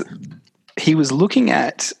 He was looking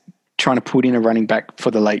at trying to put in a running back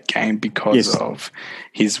for the late game because Yes. of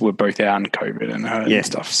his were both out and COVID and hurt and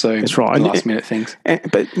stuff. So That's right. last minute things.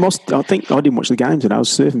 But Moss, I think I didn't watch the games and I was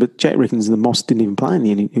surfing, but Jack reckons the Moss didn't even play in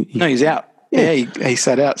the end. No, he's out. Yeah, he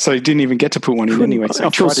sat out, so he didn't even get to put one in anyway. So I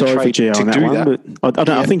he feel tried to sorry for trade Gio to on that do one, that. but I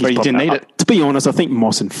don't. I think but he's he didn't need it. To be honest, I think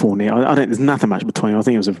Moss and Fournette. I don't. There's nothing much between. I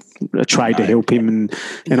think it was a trade to help him, and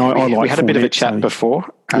I like. We had a bit of a Fournette, chat so-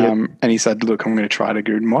 before, and he said, "Look, I'm going to try to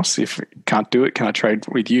go to Moss. If you can't do it, can I trade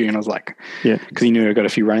with you?" And I was like, Yeah. because he knew I got a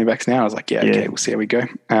few running backs now. I was like, okay, we'll see how we go.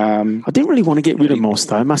 I didn't really want to get rid of Moss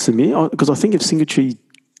though. I must admit, because I think if Singletary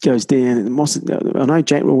goes down, Moss. I know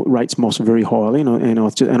Jack rates Moss very highly, and I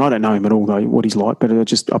don't know him at all though what he's like, but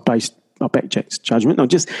I back Jack's judgment. I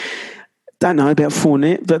just don't know about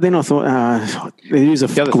Fournette, but then I thought there is a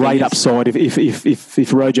great upside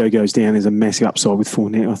if Rojo goes down. There's a massive upside with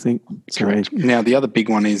Fournette, I think. So, Correct. Now the other big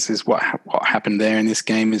one is what happened there in this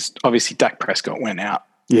game is obviously Dak Prescott went out.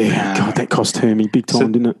 yeah, God, that cost Hermie big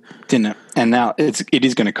time, didn't it? Didn't it? And now it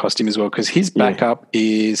is going to cost him as well because his backup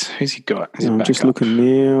is who's he got? His I'm backup? just looking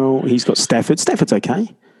now. He's got Stafford. Stafford's okay.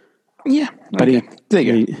 Yeah, But okay. there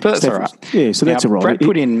you go. But that's all right. Yeah, so that's Now, all right. Brett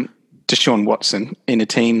put in Deshaun Watson in a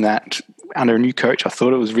team that under a new coach, I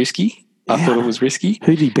thought it was risky. I thought it was risky.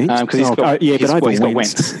 Who did he bench? Because he's got he's got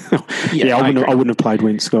Wentz. Wentz. Yeah, I agree. wouldn't have played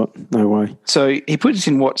Wentz, Scott. No way. So he puts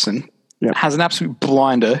in Watson, Yep. has an absolute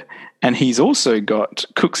blinder, and he's also got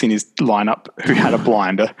Cooks in his lineup who had a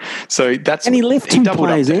blinder. So that's And he left two doubled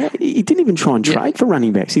up players there. out. He didn't even try and trade for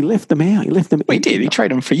running backs. He left them out. Well, he did. He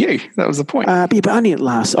traded them for you. That was the point. But only at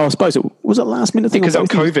last. I suppose it was it last minute thing. Because of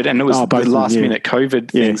COVID, and it was both the of them, last yeah. minute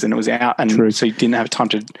COVID things, and it was out, and True. so he didn't have time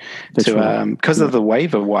to right. because of the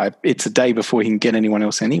waiver wipe. It's a day before he can get anyone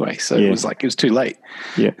else anyway, so Yeah. it was too late.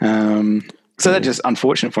 Yeah. So that's just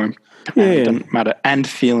unfortunate for him. Yeah. It doesn't matter. And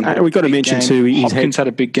Thielen had a we got to big mention game. too, Hopkins had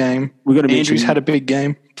a big game. We got to Andrews mention- had a big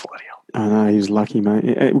game. Bloody hell. I know he was lucky, mate.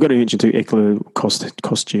 We've got to mention too, Eckler cost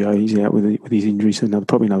Gio. He's out with his injury, so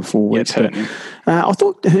probably another 4 weeks. it's hurting him. I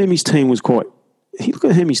thought Hermie's team was quite. If you look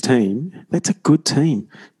at Hermie's team, that's a good team.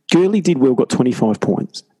 Gurley did well, got 25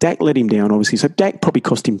 points. Dak let him down, obviously. So Dak probably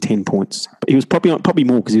cost him 10 points. But he was probably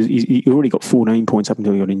more because he already got 14 points up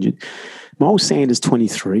until he got injured. Miles Sanders,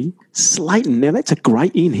 23. Slayton, now that's a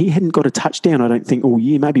great in. He hadn't got a touchdown, I don't think, all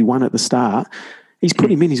year, maybe one at the start. He's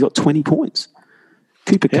put him in. He's got 20 points.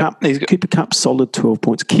 Cooper Cup, solid 12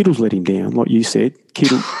 points. Kittle's let him down, like you said.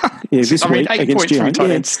 Kittle, this week 8 against points from Gio. tight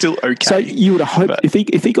end, still okay. So you would have hoped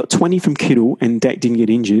if he got 20 from Kittle and Dak didn't get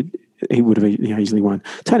injured, he would have easily won.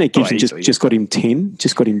 Tony Gibson just got him 10.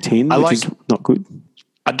 Just got him 10, which is not good.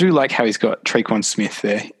 I do like how he's got Traquan Smith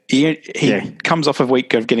there. He comes off a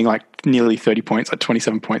week of getting like nearly 30 points, like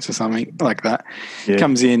 27 points or something like that. Yeah.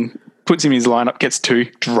 Comes in, puts him in his lineup, gets 2,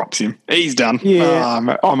 drops him. He's done.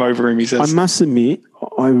 Yeah. I'm over him, he says. I must admit,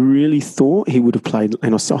 I really thought he would have played,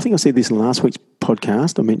 and I think I said this in last week's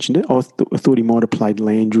podcast. I mentioned it. I thought he might have played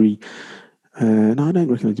Landry. No, I don't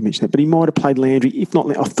reckon I did mention that, but he might have played Landry. If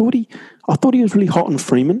not, I thought he was really hot on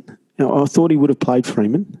Freeman. I thought he would have played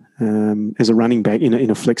Freeman as a running back in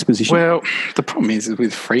a flex position. Well, the problem is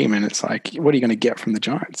with Freeman, it's like, what are you going to get from the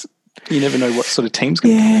Giants? You never know what sort of team's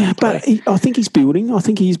going to play. But I think he's building. I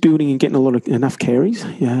think he's building and getting enough carries.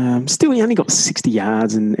 Still, he only got 60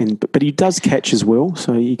 yards, but he does catch as well.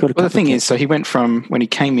 So you got to. Well, the thing is, so he went from when he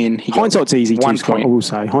came in. Hindsight's easy. One Scott, point. I will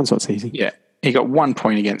say hindsight's easy. Yeah. He got 1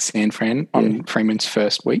 point against San Fran on Freeman's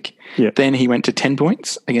first week. Yeah. Then he went to 10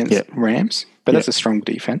 points against Rams. But that's a strong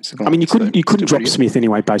defense. I mean, you couldn't drop Smith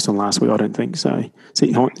anyway based on last week. I don't think so.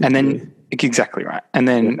 And then exactly right. And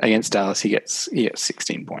then against Dallas, he gets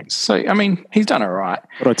 16 points. So I mean, he's done all right.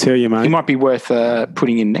 But I tell you, mate, he might be worth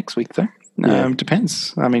putting in next week though.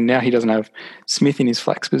 Depends. I mean, now he doesn't have Smith in his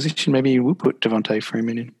flex position. Maybe he will put Devontae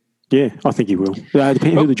Freeman in. Yeah, I think he will.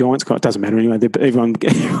 Depending who the Giants got, it doesn't matter anyway. Everyone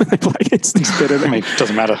they play against is better. I mean, it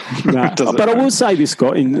doesn't matter. But I will say this,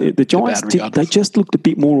 Scott, the Giants they just looked a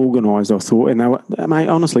bit more organised, I thought, and mate,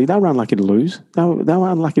 honestly, they were unlucky to lose. They were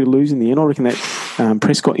unlucky to lose in the end. I reckon that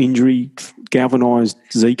Prescott injury galvanised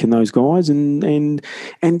Zeke and those guys, and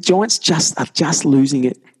Giants are just losing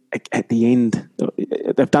it at the end.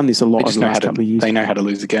 They've done this a lot over the last couple of years. They know how to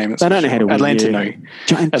lose the game. They don't know how to win. Atlanta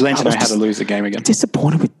know how to lose the game again.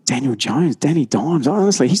 Disappointed with Daniel Jones, Danny Dimes.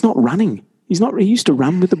 Honestly, he's not running. He used to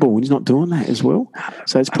run with the ball. He's not doing that as well.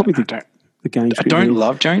 So it's probably the game. I don't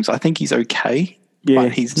love Jones. I think he's okay. Yeah,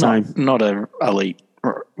 but he's not an elite.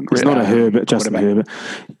 He's not a Herbert, Justin Herbert.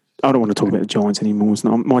 I don't want to talk about the Giants anymore. It's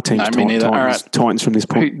not, my team's Titans from this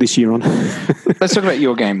point this year on. Let's talk about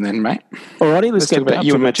your game then, mate. Alrighty, let's talk about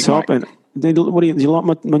you and Magic top. And do you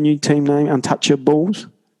like my new team name,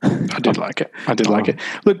 Untouchables? I did like it. Like it.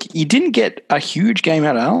 Look, you didn't get a huge game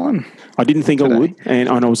out of Allen. I didn't think I would, and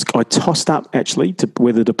I tossed up actually to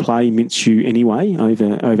whether to play Minshew anyway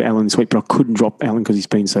over Allen this week, but I couldn't drop Allen because he's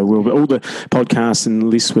been so well. But all the podcasts and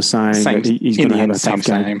lists were saying that he's going to have a tough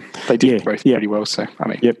game. They did both pretty well, so I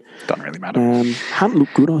mean, doesn't really matter. Hunt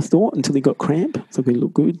looked good, I thought, until he got cramp. I thought he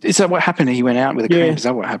looked good. Is that what happened? He went out with a cramp. Is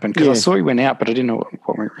that what happened? Because I saw he went out, but I didn't know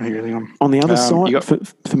what went really on. On the other side,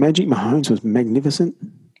 for Magic, Mahomes was magnificent.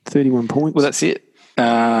 31 points. Well, that's it.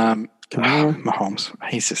 Mahomes,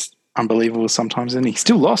 he's just unbelievable sometimes, and he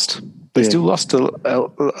still lost. They still lost to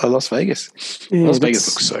Las Vegas. Yeah, Las Vegas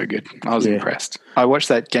looks so good. I was impressed. I watched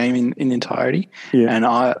that game in entirety, and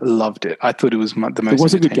I loved it. I thought it was the most. It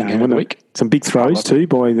was a good game of the week. Some big throws too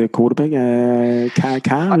by the quarterback,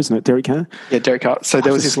 Carr, isn't it? Derek Carr. Yeah, Derek Carr. So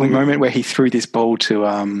there was this moment where he threw this ball to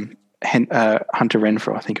Hunter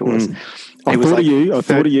Renfrow, I think it was. I thought of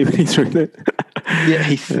you when he threw that.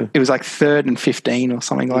 It was like 3rd and 15 or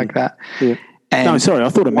something like that. Yeah. And no, sorry, I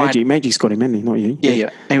thought of Magic. Magic's got him, hasn't he? Not you. Yeah.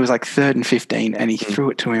 And it was like 3rd and 15, and he threw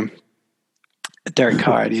it to him. Derek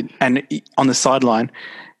Carr did. And on the sideline,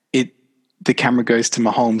 the camera goes to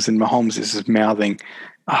Mahomes, and Mahomes is just mouthing,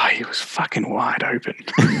 he was fucking wide open.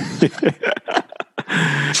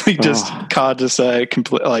 Carr just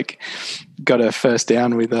got a first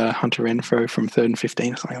down with Hunter Renfrow from 3rd and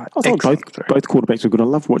 15 or something like that. I thought both quarterbacks were good. I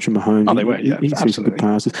love watching Mahomes. Oh, they were, yeah. He threw some good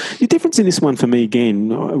passes. The difference in this one for me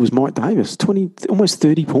again, it was Mike Davis, almost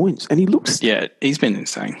 30 points. And he looks... Yeah, he's been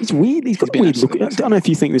insane. He's weird. He's got a weird look. I don't know if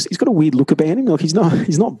you think this. He's got a weird look about him. Like he's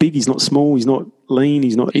not big, he's not small, he's not lean,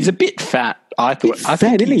 He's a bit fat, I thought. I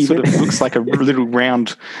think he sort of looks like a little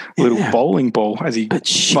round bowling ball as he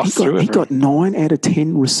busts through it. He got 9 out of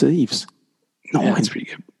 10 receives. 9. Yeah, that's pretty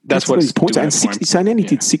good. That's what his points. And 60, so then he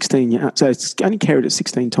did 16 yards. So it's only carried it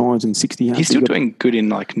 16 times and 60 yards. He's still doing good in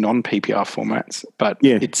like non-PPR formats, but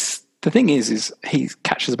it's the thing is he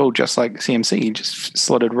catches the ball just like CMC. He just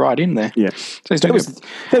slotted right in there. Yeah. So he's doing good.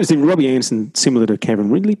 That was Robbie Anderson, similar to Calvin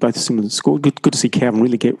Ridley, both similar to score. Good to see Calvin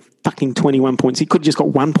Ridley get fucking 21 points. He could have just got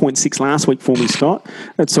 1.6 last week for me, Scott.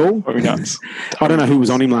 That's all. Very nuts. I don't know who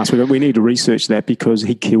was on him last week. We need to research that because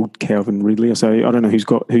he killed Calvin Ridley. So I don't know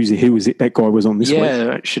who was it that guy was on this week.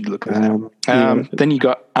 Yeah, I should look at that. Then you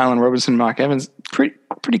got Allen Robinson, Mark Evans.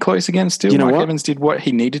 Pretty close again still. Mark Evans did what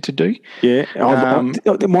he needed to do. Yeah.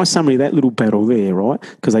 My summary of that little battle there, right,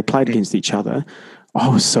 because they played against each other, I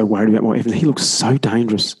was so worried about Mark Evans. He looks so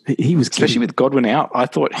dangerous. He was especially with Godwin out. I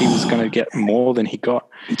thought he was going to get more than he got.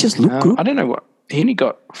 He just looked good. I don't know what. He only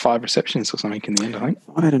got 5 receptions or something in the end, I think.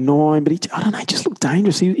 5 out of 9, but I don't know, he just looked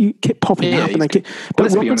dangerous. He kept popping up.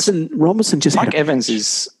 But Robinson just Mike Evans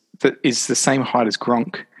is the same height as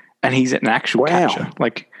Gronk, and he's an actual catcher.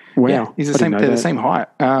 Wow. He's they're the same height.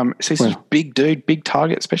 So he's a big dude, big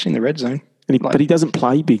target, especially in the red zone. But he doesn't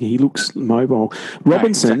play big. He looks mobile.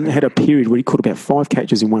 Robinson had a period where he caught about 5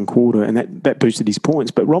 catches in one quarter, and that boosted his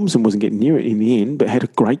points. But Robinson wasn't getting near it in the end, but had a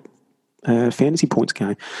great fantasy points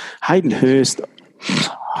game. Hayden Hurst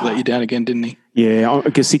let you down again, didn't he? Yeah,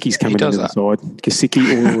 Gesicki's coming into the side. Gesicki,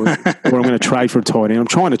 or I'm going to trade for a tight end. I'm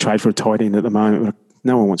trying to trade for a tight end at the moment, but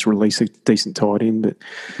no one wants to release a decent tight end. But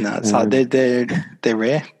no, it's hard. They're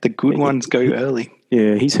rare. The good ones go early.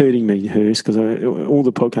 Yeah, he's hurting me, Hurst, because all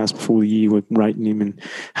the podcasts before the year were rating him. And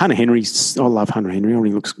Hunter Henry, I love Hunter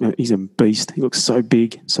Henry. He's a beast. He looks so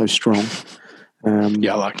big, so strong. I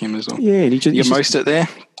like him as well. Yeah, and you most it there.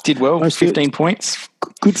 Did well, 15 points.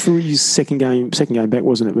 Good for his second game back,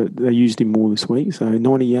 wasn't it? But they used him more this week. So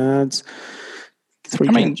 90 yards, 3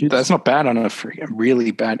 catches. That's not bad on a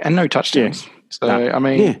really bad, and no touchdowns. Yeah. So,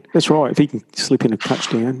 yeah, that's right. If he can slip in a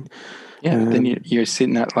touchdown. Yeah, then you're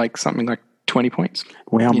sitting at something like 20 points.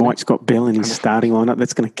 Wow, Mike's got Bell in his starting lineup.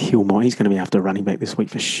 That's going to kill Mike. He's going to be after running back this week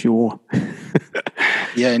for sure.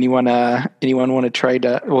 Yeah, anyone want to trade?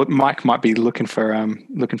 Well, Mike might be looking for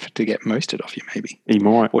to get Mostert off you, maybe. He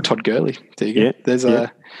might. Or Todd Gurley. There you go. There's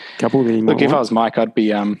a couple there. Look, if I was Mike, I'd be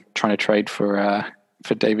trying to trade for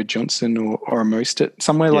David Johnson or a Mostert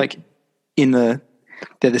somewhere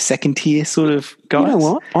they're the second tier sort of guys. You know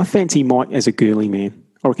what? I fancy Mike as a Gurley man.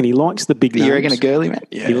 I reckon he likes the big names. You reckon a Gurley man?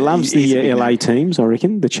 Yeah, he loves the LA teams. I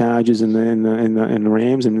reckon the Chargers and the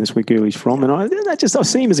Rams, and that's where Gurley's from. And I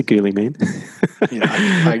see him as a Gurley man.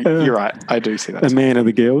 Yeah, you're right. I do see that. A man of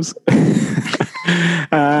the girls.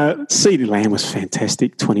 CeeDee Lamb was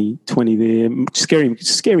fantastic. 20 there.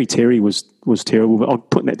 Scary Terry was terrible, but I'm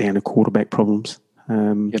putting that down to quarterback problems. They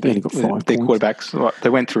only got 5 points. Their quarterbacks, they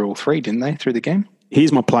went through all 3, didn't they, through the game?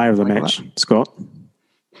 Here's my player of the match, Scott.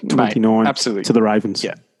 29 to the Ravens.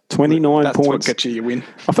 Yeah. 29 That's points. what gets you your win.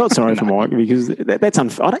 I felt sorry for Mike because that's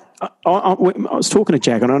unfair. I was talking to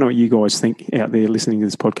Jack, and I don't know what you guys think out there listening to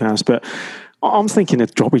this podcast, but I'm thinking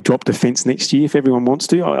that we drop defence next year if everyone wants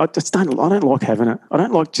to. I just don't. I don't like having it. I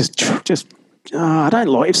don't like just. I don't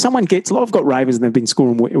like if someone gets. I've got Ravens and they've been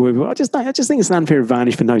scoring. I just think it's an unfair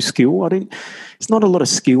advantage for no skill. It's not a lot of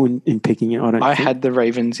skill in picking it. I had the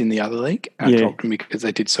Ravens in the other league. I dropped them because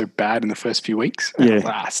they did so bad in the first few weeks. And I was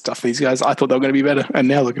like, stuff these guys. I thought they were going to be better, and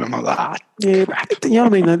now look at them. I'm like, crap. You know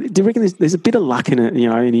what I mean? Do you reckon there's a bit of luck in it?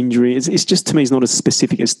 You know, an injury. It's just to me, it's not as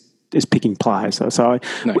specific as picking players. So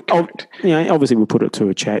obviously we'll put it to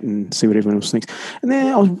a chat and see what everyone else thinks. And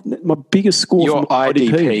then my biggest score your from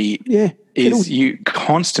IDP, is you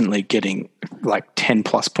constantly getting like 10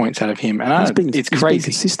 plus points out of him, and it's crazy.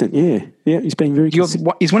 He's been consistent, he's been very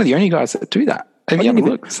consistent. He's one of the only guys that do that. I didn't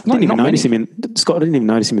even notice him in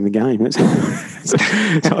the game. So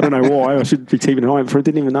I don't know why. I should be keeping an eye out for it. I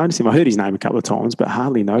didn't even notice him. I heard his name a couple of times, but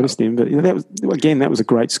hardly noticed him. But that was a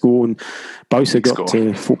great score. And Bosa got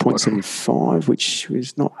to 4.75, which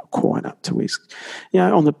was not quite up to his.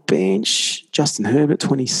 On the bench, Justin Herbert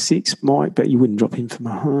 26, Mike, but you wouldn't drop him for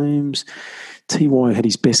Mahomes. T.Y. had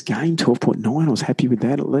his best game, 12.9. I was happy with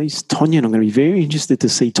that at least. Tonyan, I'm going to be very interested to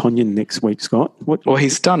see Tonyan next week, Scott. Well,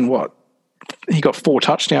 he's done what? He got 4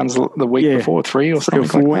 touchdowns the week before, 3 or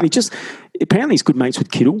something like that. And apparently he's good mates with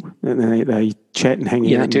Kittle. And they chat and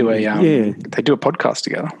hang out. They do they do a podcast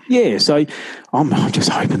together. Yeah, so I'm just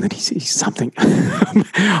hoping that he's something.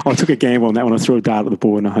 I took a gamble on that one. I threw a dart at the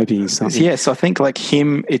board, and I hope he's something. Yeah, so I think like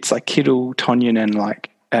him, it's like Kittle, Tonyan, and like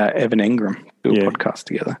Evan Engram do a podcast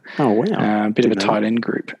together. Oh wow, a bit of a tight end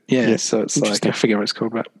group. Yeah, so it's like I forget what it's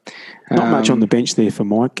called, but not much on the bench there for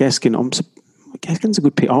Mike Gaskin. Gaskin's a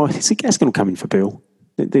good pick. Oh, see, Gaskin will come in for Bill.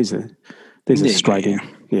 There's a straight in.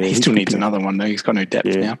 Yeah, he still needs another one though. He's got no depth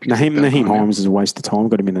now. Naheem Hines is a waste of time.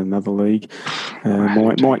 Got him in another league.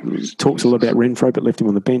 Mike talks a lot about Renfro, but left him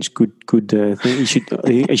on the bench. Good thing.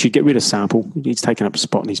 He should get rid of Sample. He's taken up a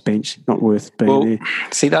spot on his bench. Not worth being there.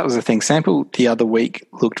 See, that was the thing. Sample the other week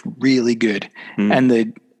looked really good, and I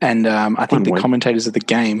think the commentators of the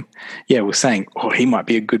game, were saying, he might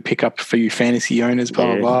be a good pickup for you fantasy owners,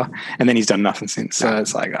 blah, blah, blah. And then he's done nothing since. So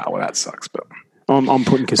it's like, that sucks. But I'm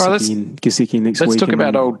putting Gesicki in next week. Let's talk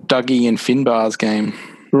about old Dougie and Finbar's game.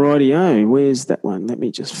 Rightio. Where's that one? Let me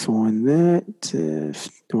just find that.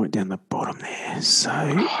 Right down the bottom there. So,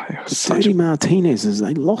 Dirty Martinez,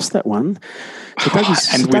 they lost that one. So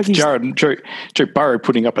with Joe Burrow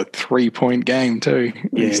putting up a 3-point game too.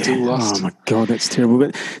 He still lost. Oh my God, that's terrible.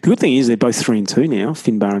 But the good thing is they're both 3-2 now,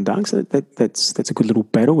 Finbar and Doug. So that's a good little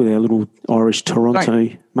battle with our little Irish Toronto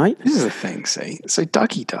mate. This is the thing, see. So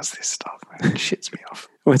Dougie does this stuff, man. It shits me off.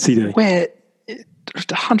 What's he do?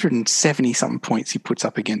 170-something points he puts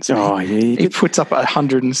up against me. Oh, yeah. He puts up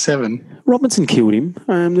 107. Robinson killed him.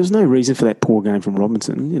 There's no reason for that poor game from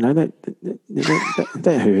Robinson. That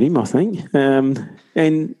hurt him, I think.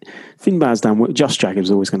 And Finbar's done well. Josh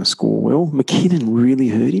Jacobs always going to score well. McKinnon really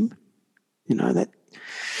hurt him.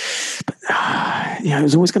 It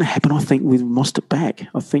was always going to happen, I think, with Mostert back.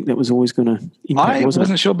 I think that was always going to impact, I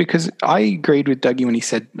wasn't sure because I agreed with Dougie when he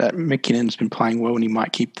said that McKinnon's been playing well and he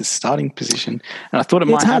might keep the starting position. And I thought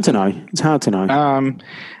it's hard to know. It's hard to know.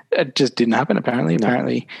 It just didn't happen, apparently. No.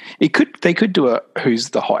 Apparently, they could do a who's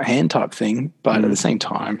the hot hand type thing, but at the same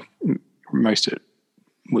time, Mostert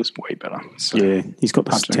was way better. So he's got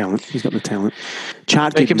the talent. He's got the talent.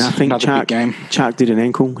 Chark did nothing. Chark did an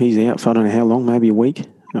ankle. He's out for I don't know how long, maybe a week,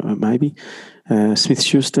 maybe.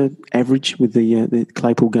 Smith-Schuster, average with the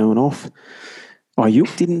Claypool going off.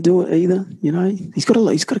 Ayuk didn't do it either. He's got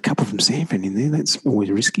a couple from Sanford in there. That's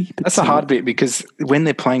always risky. But that's a hard bit because when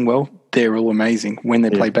they're playing well, they're all amazing. When they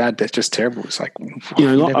play bad, they're just terrible. It's like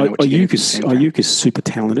Ayuk is super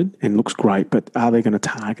talented and looks great, but are they going to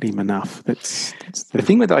target him enough? That's the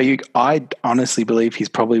thing with Ayuk. I honestly believe he's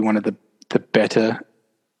probably one of the better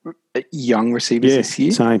young receivers this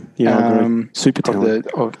year. Same. Yeah, I agree. Super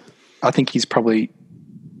talented. I think he's probably,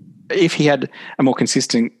 if he had a more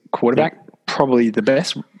consistent quarterback, probably the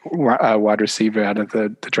best wide receiver out of the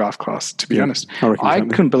draft class, to be honest. I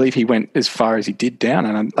couldn't believe he went as far as he did down.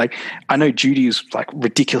 And I know Judy was like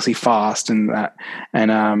ridiculously fast and that,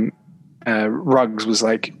 and Ruggs was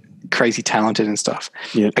like crazy talented and stuff.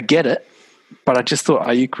 Yeah. I get it, but I just thought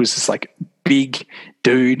Ayuk was just like big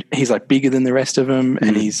dude. He's like bigger than the rest of them,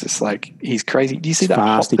 and he's just like, he's crazy. Do you see that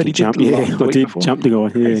fast hop that he jump? did? I did. Jump the guy.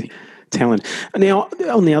 Yeah. Talent. Now,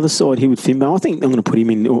 on the other side here with Finbar, I think I'm going to put him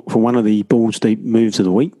in for one of the balls deep moves of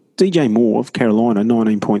the week. DJ Moore of Carolina,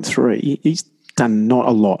 19.3. He's done not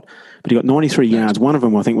a lot, but he got 93 yards. One of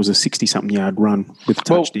them, I think, was a 60-something yard run with a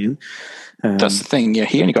touchdown. That's the thing. Yeah,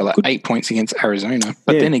 he only got like 8 points against Arizona.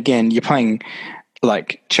 But then again, you're playing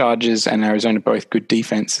like Chargers and Arizona, both good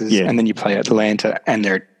defenses, and then you play Atlanta and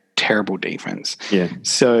they're terrible defense. Yeah.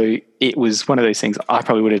 So it was one of those things. I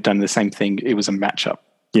probably would have done the same thing. It was a matchup.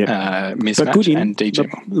 Mismatch and DJ.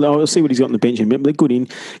 I'll see what he's got on the bench in a minute. But good in.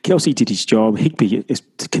 Kelsey did his job. Higbee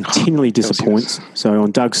continually disappoints. So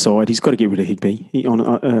on Doug's side, he's got to get rid of Higbee. I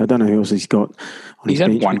don't know who else he's got on his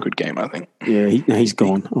bench. He's had one good game, I think. Yeah, he's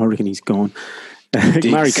gone. I reckon he's gone.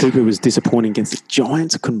 Murray Cooper was disappointing against the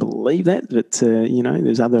Giants. I couldn't believe that. But,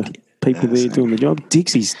 there's other people there doing the job.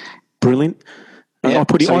 Dixie's brilliant. Yeah, I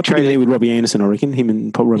put him there with Robbie Anderson, I reckon. Him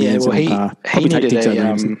and Robbie Anderson.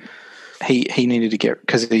 He needed to get,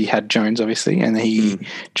 because he had Jones, obviously, and he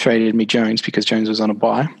traded me Jones because Jones was on a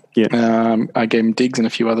bye. Yeah. I gave him Diggs and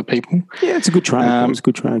a few other people. Yeah, it's a good trade. It was a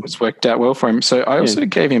good trade. It's worked out well for him. So I also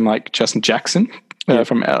gave him like Justin Jackson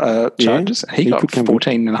from Chargers. He got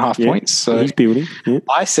 14 and a half points. So he's building. Yeah.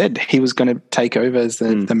 I said he was going to take over as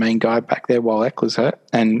the main guy back there while Eckler's hurt,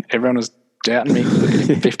 and everyone was doubting me. Look at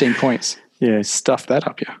him, 15 points. Yeah, stuff that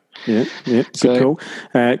up, Yeah, good call.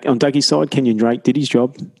 On Dougie's side, Kenyon Drake did his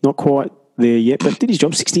job. Not quite there yet, but did his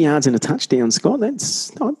job. 60 yards and a touchdown, Scott.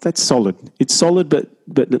 That's solid. It's solid, but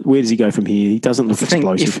where does he go from here? He doesn't look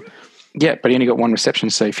explosive. But he only got one reception.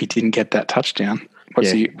 So if he didn't get that touchdown,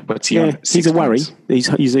 what's he on? He's a worry.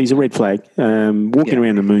 He's a red flag. Walking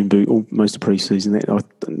around the moon boot most of preseason. I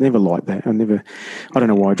never liked that. I don't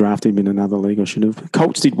know why I drafted him in another league. I should have.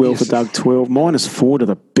 Colts did well for Doug. 12 -4 to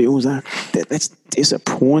the Bills. That's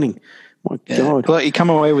disappointing. My God. Well, you come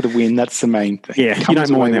away with a win. That's the main thing. Yeah, you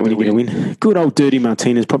don't mind that when you get a win. Good old Dirty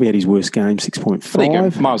Martinez probably had his worst game.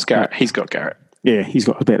 6.5. Myles Garrett. He's got Garrett. Yeah, he's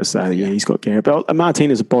got he's got Garrett. But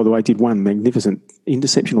Martinez, by the way, did one magnificent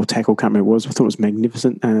interception or tackle, can't remember what it was. I thought it was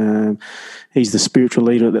magnificent. He's the spiritual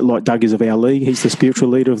leader, like Doug is of our league. He's the spiritual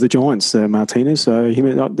leader of the Giants, Martinez. So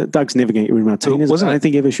Doug's never going to get rid of Martinez. I don't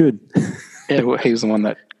think he ever should. Yeah, well, he was the one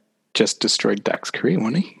that just destroyed Dak's career,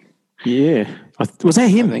 wasn't he? Yeah. Was that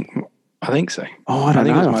him? I think so. Oh, I don't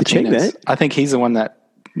know. I have to check that. I think he's the one that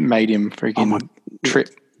made him freaking trip.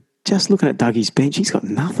 Just looking at Dougie's bench, he's got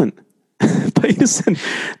nothing. Peterson,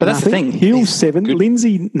 but that's nothing. the thing. Hill 7,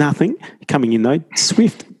 Lindsay nothing coming in though.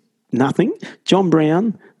 Swift nothing. John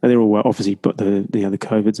Brown, they're all obviously got the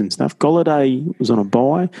COVIDs and stuff. Golladay was on a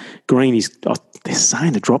bye. Green they're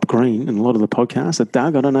saying to drop Green in a lot of the podcasts. So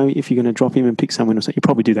Doug, I don't know if you're going to drop him and pick someone else. You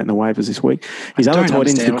probably do that in the waivers this week. His other tight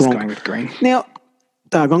ends, the Gronk. With Green. Now,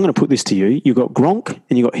 Doug, I'm going to put this to you. You've got Gronk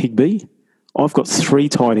and you've got Higbee. I've got 3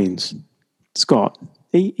 tight ends. Scott,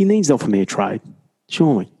 he needs to offer me a trade,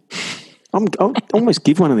 surely. I'll almost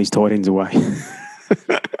give one of these tight ends away.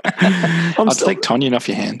 I'll take Tonyan off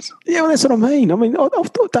your hands. Yeah, well, that's what I mean. I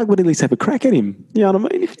thought Doug would at least have a crack at him. You know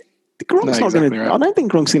what I mean? Gronk's not going to. Right. I don't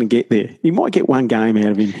think Gronk's going to get there. He might get one game out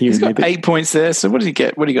of him here. He's got 8 points there. So what did he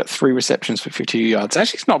get? What did he got? 3 receptions for 52 yards.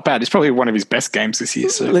 Actually, it's not bad. It's probably one of his best games this year.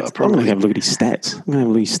 So I'm going to have a look at his stats. I'm going to have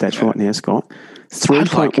a look at his stats right now, Scott.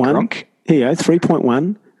 3.1. Here you go.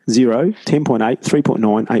 3.1. 0, 10.8,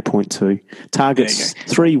 3.9, 8.2. Targets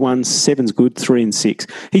 3, 1, 7's good, 3 and 6.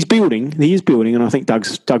 He's building. He is building, and I think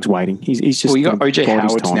Doug's waiting. He's just. Well, you got OJ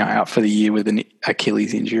Howard's now out for the year with an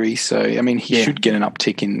Achilles injury, so I mean he should get an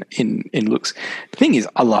uptick in looks. The thing is,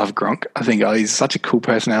 I love Gronk. I think he's such a cool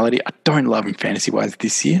personality. I don't love him fantasy wise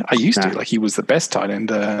this year. I used to like he was the best tight end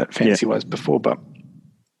fantasy wise before, but.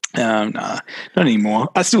 Not anymore.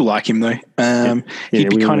 I still like him though. He'd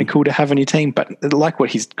be kind of cool to have on your team, but like what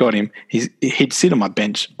he's got him, he'd sit on my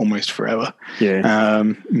bench almost forever. Yeah.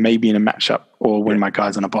 Maybe in a matchup or when my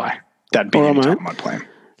guy's on a bye. That'd be any time I'd play him.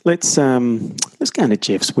 Let's go into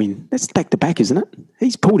Jeff's win. That's back to back, isn't it?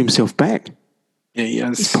 He's pulled himself back. Yeah, he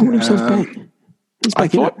has. He's pulled himself back. He's back. I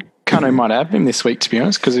thought Kano might have him this week, to be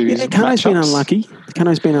honest, because of his Kano's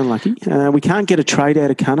been unlucky. We can't get a trade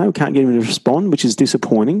out of Kano. We can't get him to respond, which is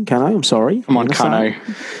disappointing. Kano, I'm sorry. Come on, Kano.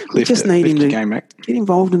 We just need him to get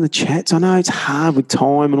involved in the chats. I know it's hard with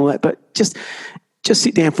time and all that, but just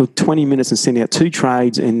sit down for 20 minutes and send out 2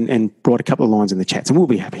 trades and write a couple of lines in the chats, and we'll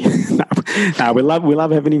be happy. No, we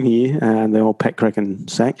love having him here, the old Pat Kraken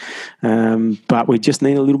sack. But we just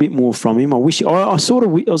need a little bit more from him. I was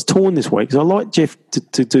torn this week because I like Jeff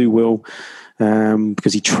to do well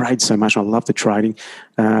because he trades so much. I love the trading.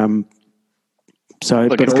 But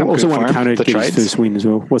I also want Kano to get his first win as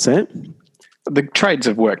well. What's that? The trades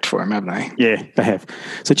have worked for him, haven't they? Yeah, they have.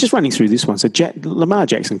 So just running through this one. So Lamar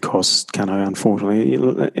Jackson costs Kano, unfortunately,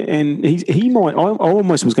 and he might. I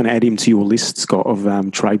almost was going to add him to your list, Scott,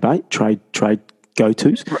 of trade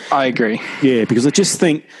go-tos. I agree. Yeah, because I just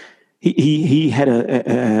think He had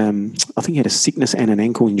I think he had a sickness and an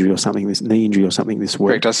ankle injury or something, this knee injury or something this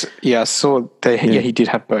week. Correct. I saw that. Yeah, he did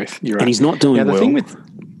have both. You're right. And he's not doing the well. Thing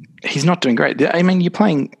he's not doing great. I mean, you're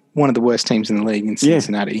playing one of the worst teams in the league in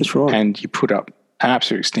Cincinnati, that's right. and you put up an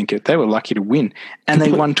absolute stinker. They were lucky to win, and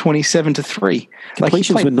they won 27-3.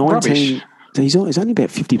 Completions were 19. Rubbish. He's only about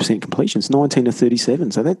 50% completions, 19 to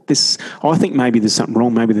 37. So I think maybe there's something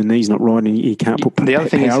wrong. Maybe the knee's not right, and he can't put. The other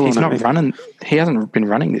thing is he's not running. He hasn't been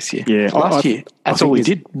running this year. Yeah, last year that's all he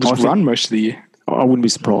did was run most of the year. I wouldn't be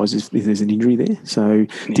surprised if there's an injury there. So,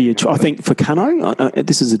 I think for Cano,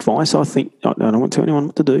 this is advice. I think I don't want to tell anyone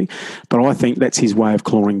what to do, but I think that's his way of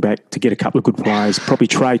clawing back to get a couple of good players, probably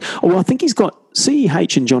trade. Oh, I think he's got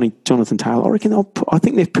CEH and Jonathan Taylor. I reckon. I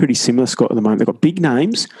think they're pretty similar, Scott, at the moment. They've got big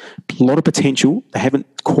names, a lot of potential. They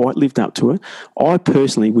haven't quite lived up to it. I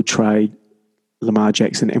personally would trade Lamar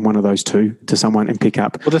Jackson and one of those two to someone and pick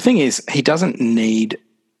up. Well, the thing is, he doesn't need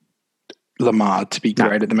Lamar to be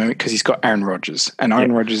great at the moment because he's got Aaron Rodgers, and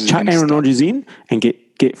Aaron Rodgers is chuck Aaron Rodgers in and get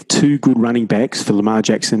two good running backs for Lamar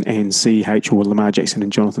Jackson and CH, or Lamar Jackson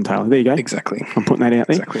and Jonathan Taylor. There you go. Exactly. I'm putting that out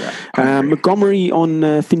there. Exactly right. Montgomery on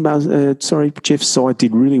Jeff's side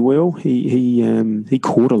did really well. He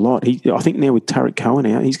caught a lot. I think now with Tariq Cohen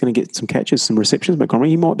out, he's going to get some catches, some receptions. Montgomery,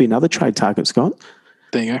 he might be another trade target, Scott.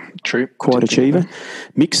 There you go. True. Quite achiever.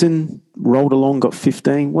 Mixon rolled along, got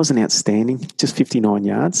 15. Wasn't outstanding. Just 59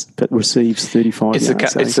 yards, but receives 35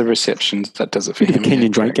 yards. It's the receptions that does it for him. Bit of a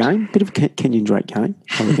Kenyon Drake game.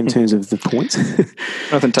 I think, in terms of the points.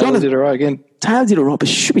 Jonathan Taylor did all right again. Taylor did all right, but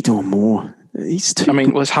should be doing more. He's too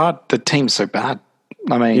it was hard. The team's so bad.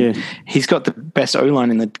 I mean, he's got the best O-line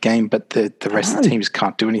in the game, but the rest of the teams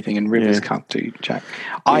can't do anything, and Rivers can't do jack.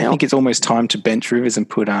 I think it's almost time to bench Rivers and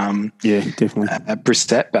put definitely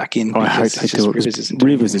Brissett back in. I hope they do it.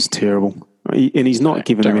 Rivers is terrible, and he's not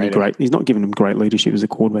giving them He's not giving them great leadership as a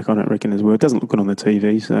quarterback. I don't reckon as well. It doesn't look good on the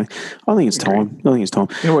TV, so I think it's time.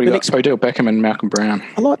 You already got Odell Beckham and Malcolm Brown.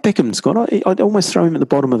 I like Beckham, Scott. I'd almost throw him at the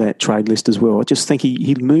bottom of that trade list as well. I just think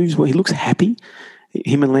he moves well. He looks happy.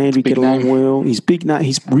 Him and Landry get along well. He's big.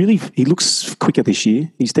 He looks quicker this year.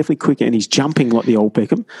 He's definitely quicker, and he's jumping like the old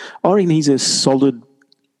Beckham. I reckon he's a solid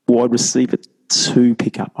wide receiver to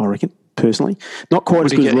pick up. I reckon personally, not quite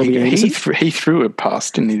as good as Robbie Anderson. He threw a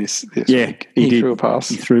pass, didn't he? This week? He did. Threw a pass.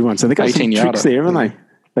 He threw one. So they got some tricks there, haven't they?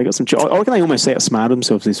 They got some. I reckon they almost outsmarted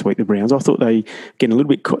themselves this week. The Browns. I thought they getting a little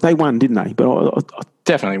bit. They won, didn't they? But I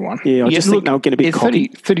definitely won. Yeah, I just think they were getting a bit cocky.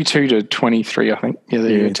 32-23, I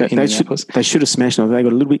think. They should have smashed them. They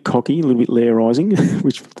got a little bit cocky, a little bit Lairising,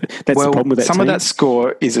 which that's the problem with that some team. of that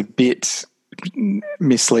score is a bit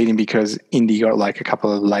misleading because Indy got like a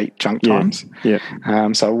couple of late junk times. Yeah.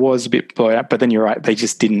 So it was a bit blowout, but then you're right. They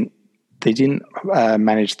just didn't. They didn't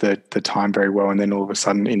manage the time very well, and then all of a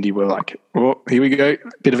sudden, Indy were like, "Oh, here we go,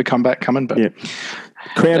 bit of a comeback coming." But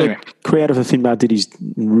Crowder for Finbar did his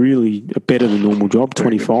really better than normal job.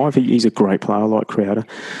 25. He's a great player. I like Crowder.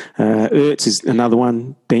 Ertz is another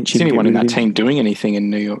one. Benching. Is anyone in that team doing anything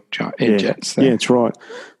in New York Jets? Yeah, that's right.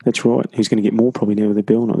 That's right. He's going to get more probably now with the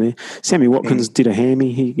Bell not there. Sammy Watkins did a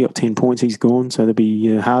hammy. He got 10 points. He's gone. So there'll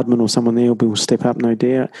be Hardman or someone there will step up, no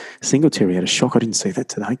doubt. Singletary had a shock. I didn't see that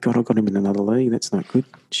today. God, I got him in another league. That's not good.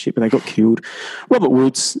 Shit, but they got killed. Robert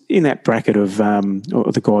Woods in that bracket of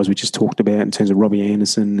the guys we just talked about in terms of Robbie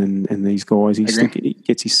Anderson and these guys. He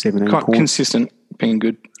gets his 17 points. Consistent, being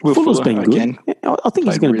good. Fuller's been good. Again, I think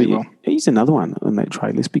he's going to be. Well. He's another one on that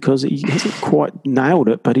trade list because he hasn't quite nailed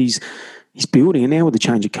it, but he's building. And now with the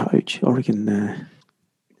change of coach, I reckon.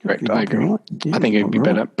 Correct, I agree. Right. Yeah, I think it'd be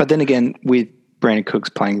better. But then again, with Brandon Cooks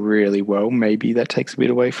playing really well, maybe that takes a bit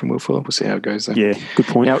away from Will Fuller. We'll see how it goes, though. Yeah, good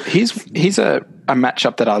point. Now, here's a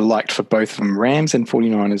matchup that I liked for both of them, Rams and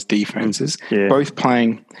 49ers defenses, both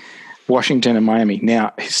playing Washington and Miami.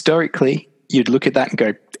 Now, historically, you'd look at that and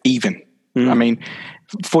go, even. I mean,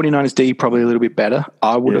 49ers D probably a little bit better,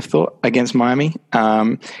 I would have thought, against Miami,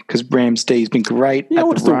 because Rams D has been great at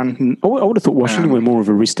the run. I would have thought Washington were more of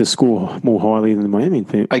a risk to score more highly than Miami.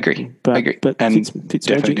 I agree. But and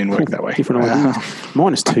definitely didn't work that way. Different ideas.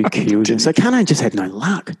 -2 kills. So Cano just had no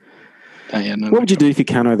luck. What would you do if you're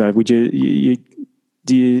Cano, though? Would you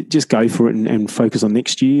do you just go for it and focus on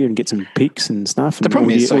next year and get some picks and stuff? The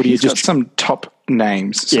problem is, he's got some top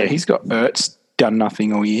names. So he's got Ertz, done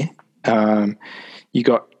nothing all year. You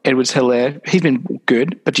got Edwards-Helaire. He's been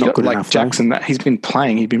good, but you got like Jackson that he's been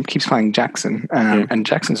playing. Keeps playing Jackson, and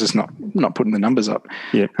Jackson's just not putting the numbers up.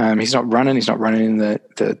 Yeah. He's not running. He's not running in the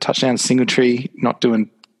touchdown. Singletary not doing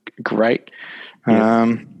great.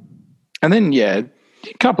 And then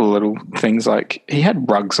A couple of little things like he had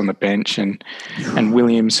Ruggs on the bench and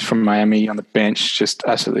Williams from Miami on the bench, just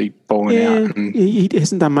absolutely balling out. And he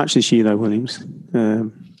hasn't done much this year though, Williams.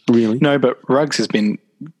 Really? No, but Ruggs has been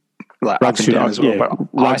like up and down as well. But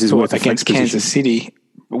Ruggs is worth against Kansas City.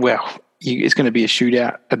 Well, it's going to be a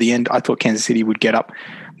shootout at the end. I thought Kansas City would get up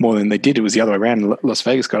more than they did. It was the other way around. Las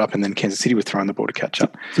Vegas got up and then Kansas City was throwing the ball to catch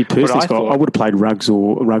up. See, personally, I would have played Ruggs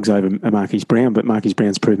over Marquise Brown, but Marquise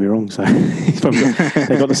Brown's proved me wrong. So they've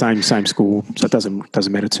got the same score, so it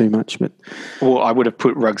doesn't matter too much. But I would have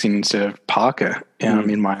put Ruggs in instead of Parker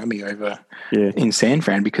in Miami over in San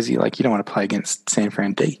Fran because you don't want to play against San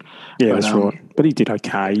Fran D. Yeah, that's right. But he did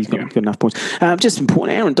okay. He's got enough points. Just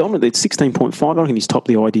important, Aaron Donald, it's 16.5. I reckon he's topped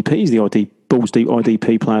the IDP. He's the Bulls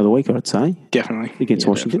IDP player of the week, I'd say. Definitely. Against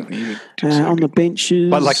Washington. On the benches.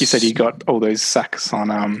 But like you said, he got all those sacks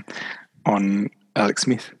on Alex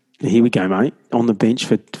Smith. Here we go, mate. On the bench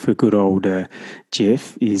for good old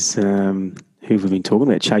Jeff is who we've been talking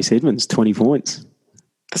about, Chase Edmonds, 20 points.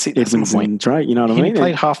 That's it. That's Edmonds and Drake, you know what I mean? He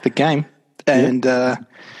played half the game and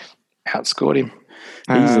outscored him.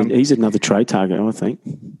 He's another trade target, I think.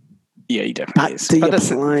 Yeah, he definitely is. Do you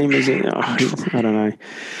play him? I don't know.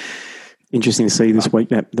 Interesting to see this week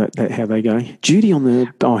that how they go. Judy on the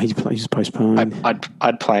he's postponed.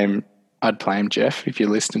 I'd play him. I'd play him, Jeff, if you're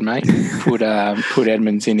listening, mate. Put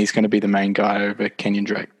Edmonds in. He's going to be the main guy over Kenyon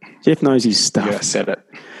Drake. Jeff knows his stuff. Yeah, I said it.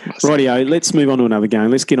 Rightio, let's move on to another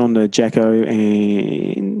game. Let's get on to Jacko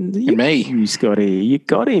and me. You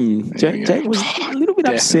got him. Jack was a little bit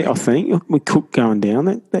upset, I think, with Cook going down.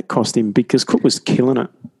 That cost him because Cook was killing it.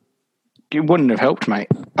 It wouldn't have helped, mate.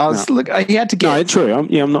 He had to get... No, true.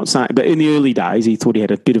 I'm not saying... But in the early days, he thought he had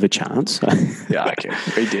a bit of a chance. So. Yeah, okay.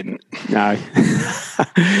 He didn't. No.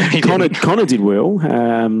 Connor did well.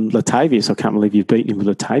 Latavius, I can't believe you've beaten him with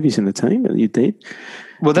Latavius in the team, but you did.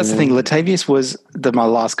 Well, that's the thing. Latavius was my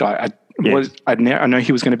last guy. I know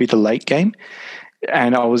he was going to be the late game,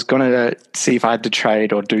 and I was going to see if I had to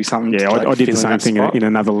trade or do something. Yeah, I did the same thing in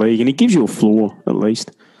another league, and he gives you a floor at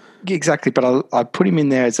least. Exactly, but I put him in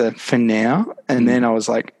there for now, and then I was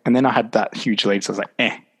like, and then I had that huge lead, so I was like,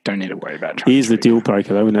 don't need to worry about it. Here's the deal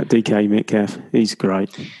breaker, though, isn't it? DK Metcalf, he's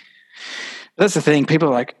great. That's the thing. People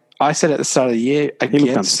are like, I said at the start of the year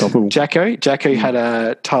against Jacko had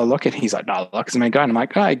a Tyler Lockett. He's like, no, Lockett's the main guy. And I'm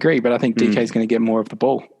like, I agree, but I think DK's going to get more of the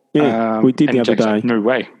ball. Yeah, we did the other day. Like, no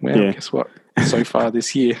way. Well, guess what? So far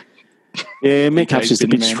this year. Yeah, Metcalf's just a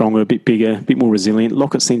bit stronger, a bit bigger, a bit more resilient.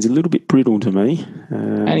 Lockett seems a little bit brittle to me.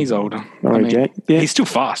 And he's older. Jack. Yeah. He's still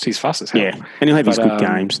fast. He's fast as hell. Yeah, and he'll have his good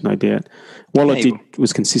games, no doubt. Waller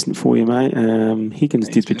was consistent for you, mate. Higgins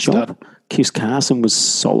did the job. Chris Carson was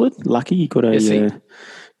solid. Lucky he got a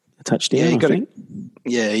touchdown, I think.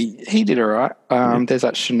 He did all right. There's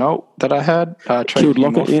that Chenault that I had. Killed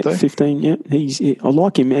Lockett, 15, I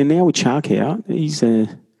like him. And now with Chark out, he's... but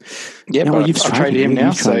I've traded him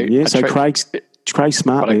now. So Craig's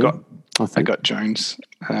smart. But I got Jones.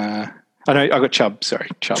 I got Chubb. Sorry,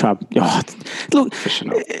 Chubb. Oh, look,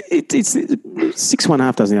 it's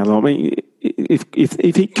 6.5 doesn't it? I mean,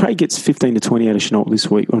 if Craig gets 15 to 20 out of Chenault this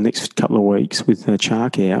week or next couple of weeks with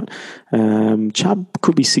Chark out, Chubb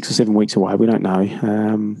could be 6 or 7 weeks away. We don't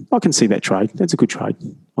know. I can see that trade. That's a good trade,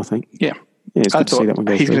 I think. Yeah. Yeah, it's good to see that one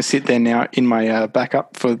go he's going to sit there now in my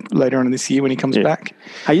backup for later on in this year when he comes back.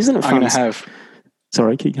 Hey, isn't it fun? I'm going to have...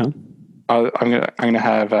 Sorry, keep going. I'm going to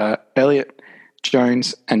have Elliott,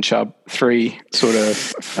 Jones, and Chubb, 3 sort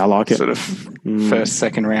of... I like it. Sort of first,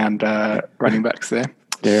 second round running backs there.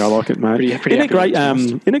 Yeah, I like it, mate.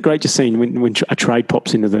 Isn't it great just seeing when a trade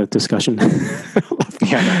pops into the discussion?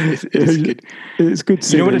 It's good. It's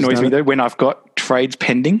good. You know what annoys me though? When I've got trades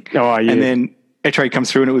pending, and then a trade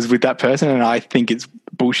comes through and it was with that person, and I think it's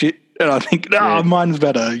bullshit, and I think, mine's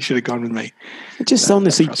better. You should have gone with me. Just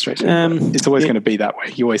honestly, it's always going to be that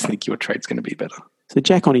way. You always think your trade's going to be better. So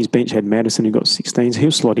Jack on his bench had Madison, who got 16s.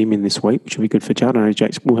 He'll slot him in this week, which will be good for Judd. I know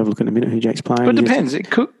we'll have a look in a minute who Jack's playing. But it depends.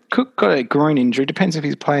 Cook got a groin injury. Depends if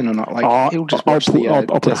he's playing or not. Like he'll just watch I'll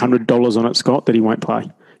put $100 on it, Scott, that he won't play.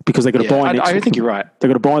 Because they've got to buy next week. I think you're right. They've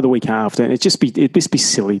got to buy the week after. It'd just be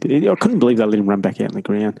silly. I couldn't believe they let him run back out in the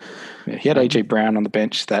ground. Yeah, he had AJ Brown on the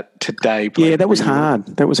bench that today. Yeah, that was hard.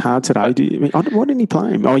 That was hard today. Why didn't he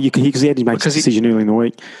play him? Oh, because he had to make a decision early in the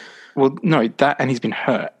week. Well, no, and he's been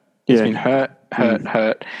hurt. He's been hurt.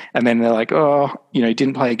 And then they're like, he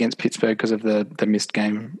didn't play against Pittsburgh because of the missed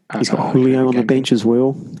game. He's got Julio on the bench as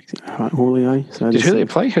well. Right, Julio. So did Julio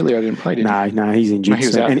play? Julio didn't play, did he? No, he's injured. No, he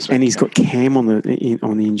was out and he's got Cam on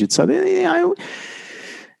the injured. So,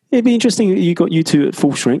 it'd be interesting that you got you two at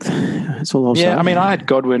full strength. That's all I'll say. Yeah, I mean, I had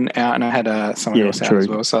Godwin out and I had someone else out as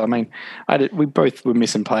well. So, I mean, we both were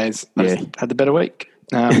missing players. I just had the better week.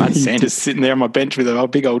 Matt Sanders sitting there on my bench with a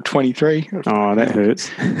big old 23. Oh, that hurts.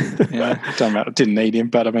 Yeah, don't matter. Didn't need him,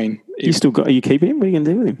 but I mean, Are you keeping him? What are you going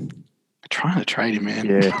to do with him? I'm trying to trade him, man.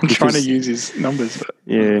 Yeah, I'm trying to use his numbers. But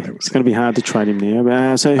it's going to be hard to trade him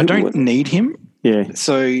now. So I don't need him. Yeah.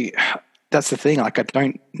 So that's the thing. Like, I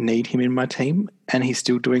don't need him in my team, and he's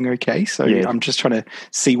still doing okay. So I'm just trying to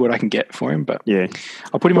see what I can get for him. But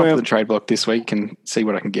I'll put him up to the trade block this week and see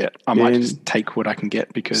what I can get. I might just take what I can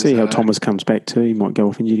get because see how Thomas comes back too. He might go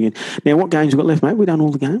off injured again. Now, what games we got left, mate? We done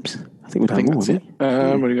all the games. I think we've done more. That's it.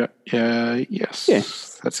 What do you got? Yes. Yeah,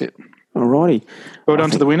 that's it. Alrighty. Well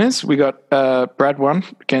done to the winners. We got Brad won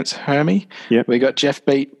against Hermie. Yep. We got Jeff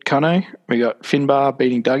beat Cano. We got Finbar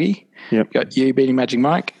beating Dougie. Yep. We got you beating Magic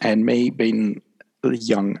Mike and me beating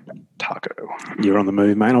Young Taco. You're on the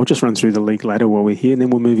move, mate. I'll just run through the league ladder while we're here, and then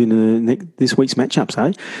we'll move into this week's matchups,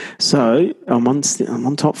 eh? So I'm on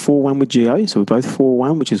top 4-1 with Gio, so we're both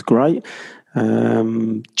 4-1, which is great.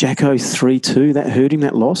 Jacko 3-2, that hurt him,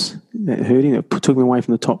 that loss. That hurt him. It took him away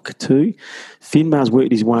from the top two. Finbar's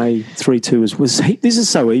worked his way 3-2. This is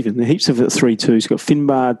so even. The heaps of it 3-2. He's got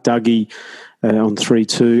Finbar, Dougie on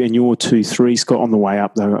 3-2, and you're 2-3. Scott on the way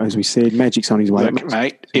up, though, as we said. Magic's on his way up.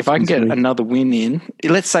 Mate, if I can get another win in,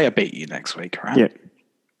 let's say I beat you next week, right? Yeah.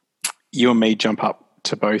 You and me jump up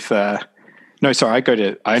to both. I only go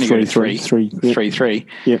to 3-3.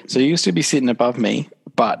 Yeah. So you used to be sitting above me,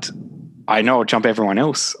 but I know I'll jump everyone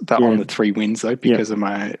else on the 3 wins though because of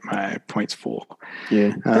my points 4.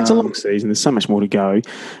 Yeah, it's a long season. There's so much more to go.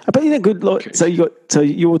 But good. Okay. So you're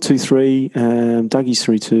 2-3, Dougie's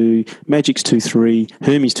 3-2, Magic's 2-3,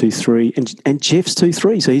 Hermie's 2-3, and Jeff's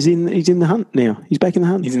 2-3. So he's in the hunt now. He's back in the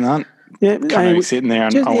hunt. He's in the hunt. Yeah, Cano's sitting there.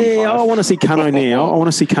 I want to see Cano now. I want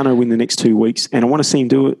to see Cano win the next 2 weeks, and I want to see him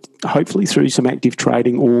do it hopefully through some active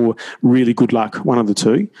trading or really good luck, one of the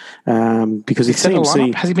two. Because if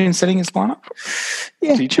CMC has he been setting his lineup?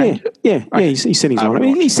 Yeah, he's setting his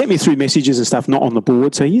lineup. He sent me through messages and stuff, not on the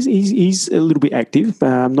board, so he's a little bit active.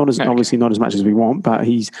 Obviously not as much as we want, but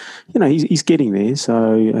he's getting there.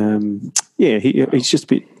 So he's just a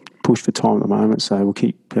bit pushed for time at the moment. So we'll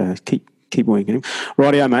keep working him.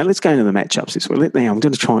 Rightio, mate. Let's go into the matchups this week. I'm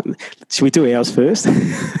going to try and... Should we do ours first?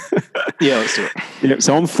 Yeah, let's do it. Yeah,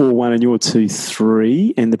 so I'm 4-1 and you're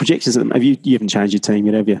 2-3. And the projections... You haven't changed your team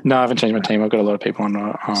yet, have you? No, I haven't changed my team. I've got a lot of people on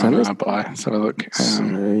buy. So look...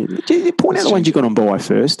 point out the ones you got on buy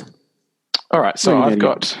first. All right, so I've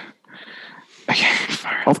got...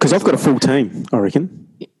 Because I've got a full team, I reckon.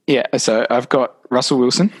 Yeah, so I've got Russell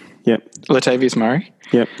Wilson. Yep. Latavius Murray.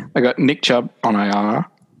 Yep. I got Nick Chubb on IR.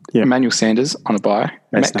 Yep. Emmanuel Sanders on a bye.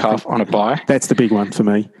 Metcalf on a bye. That's the big one for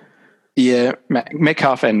me. Yeah,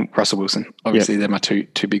 Metcalf and Russell Wilson. Obviously, they're my two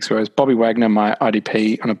big scorers. Bobby Wagner, my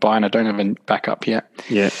IDP on a bye, and I don't have a backup yet.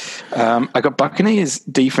 Yeah. I got Buccaneers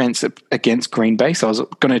defense against Green Bay, so I was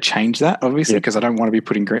going to change that, obviously, because I don't want to be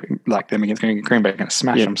putting them against Green Bay. Going to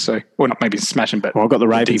smash them. So, well, not maybe smash them, but I've got the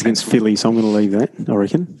Ravens against Philly, so I'm going to leave that. I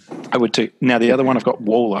reckon. I would too. Now the other one, I've got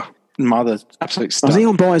Waller, mother absolute star. Is he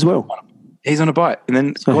on bye as well? He's on a bye, and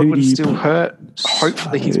then Godwin's still hurt.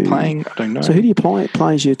 Hopefully, he's playing. I don't know. So, who do you play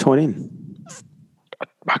as your tight end?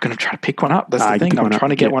 I'm going to try to pick one up. That's the thing. I'm trying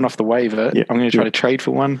to get one off the waiver. I'm going to try to trade for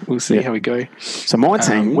one. We'll see how we go. So, my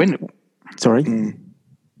team. When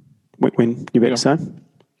you better say?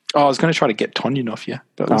 I was going to try to get Tonyan off you,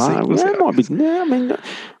 but we'll see. It might be.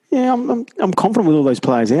 Yeah, I mean, I'm confident with all those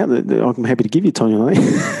players out that I'm happy to give you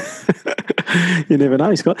Tonyan. You never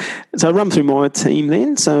know, Scott. So I'll run through my team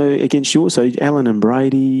then. So against yours, so Allen and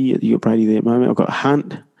Brady. You got Brady there at the moment. I've got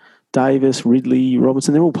Hunt, Davis, Ridley,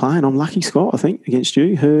 Robinson. They're all playing. I'm lucky, Scott, I think, against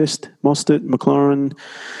you. Hurst, Mostert, McLaurin.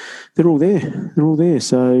 They're all there.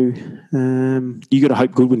 So you got to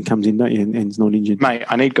hope Goodwin comes in, don't you, and is not injured. Mate,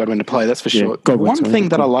 I need Godwin to play, that's for sure. One thing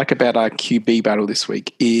that I like about our QB battle this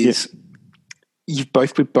week is we're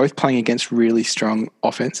both playing against really strong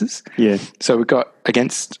offenses. Yeah. So we've got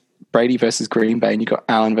against Brady versus Green Bay, and you've got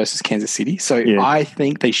Allen versus Kansas City. So I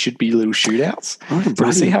think they should be little shootouts.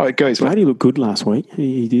 We'll see how it goes. Brady looked good last week.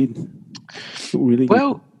 He did. Really good.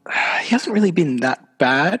 Well, he hasn't really been that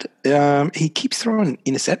bad. He keeps throwing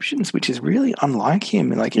interceptions, which is really unlike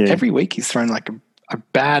him. Every week he's thrown like a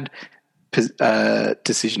bad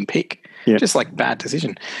decision pick. Yeah. Just like bad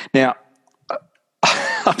decision. Now,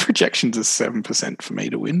 our projections are 7% for me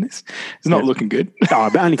to win this. It's not looking good. Oh,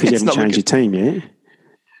 but only because you haven't changed your team yet.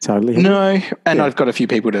 Totally. No, and I've got a few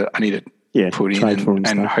people I need to put in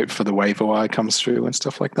and hope for the waiver wire comes through and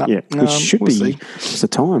stuff like that. Yeah, which should be. What's the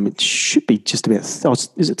time? It should be just about.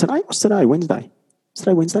 Is it today? What's today? Wednesday. Is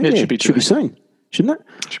today Wednesday? Yeah, it should be soon. shouldn't it?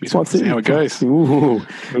 Should be fun to see how it goes. Ooh.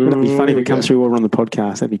 It'd be funny if it comes through while we're on the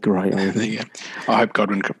podcast. That'd be great. There you go. I hope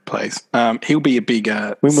Godwin plays. He'll be a big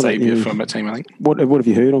saviour for my team, I think. What have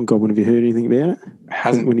you heard on Godwin? Have you heard anything about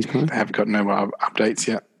it? When he's playing? I haven't got no updates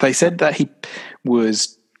yet. They said that he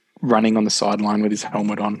was running on the sideline with his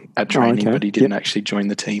helmet on at training, but he didn't actually join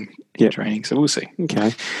the team in training. So we'll see.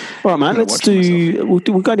 Okay. All right, mate. Let's do.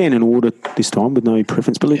 We'll go down in order this time with no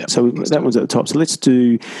preference. But so that one's at the top. So let's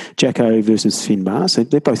do Jacko versus Finbar. So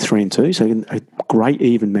they're both 3-2. So a great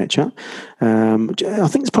even matchup. I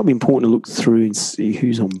think it's probably important to look through and see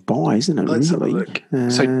who's on bye, isn't it? Let's have a look.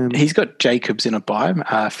 So he's got Jacobs in a bye,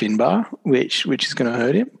 Finbar, which is going to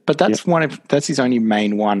hurt him. But that's that's his only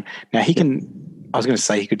main one. Now he can. I was going to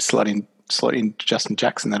say he could slot in Justin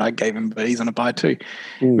Jackson that I gave him, but he's on a bye too.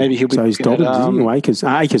 Maybe he'll be. So he's dotted, isn't he? Akers.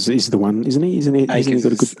 Akers is the one, isn't he? Isn't he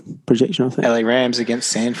got a good projection? I think. LA Rams against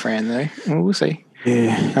San Fran, though. Well, we'll see.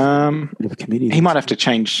 Yeah. He might have to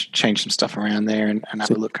change some stuff around there and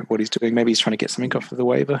have a look at what he's doing. Maybe he's trying to get something off of the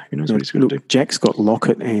waiver. Who knows what he's going to do? Jack's got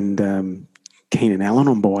Lockett and Keenan Allen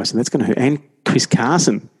on bye, so that's going to hurt. And Chris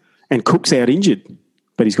Carson. And Cook's out injured,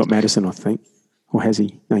 but he's got Madison, I think. Or has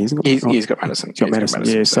he? No, he hasn't got. He's got Madison. He's got Madison.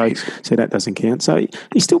 Yeah, so that doesn't count. So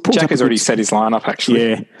he still pulls. Jack has already set his lineup, actually.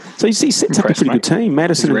 Yeah. So he sets up a pretty good team.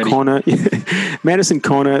 Madison and Connor. Madison,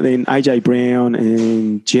 Connor, then AJ Brown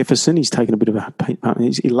and Jefferson. He's taken a bit of a punt.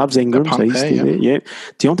 He loves Ingram, so he's still there. Yeah.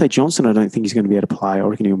 Deontay Johnson, I don't think he's going to be able to play. I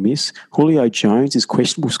reckon he'll miss. Julio Jones is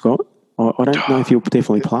questionable, Scott. I don't know if he'll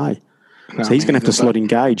definitely play. No, so he's going to have to slot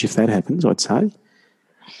engage if that happens, I'd say.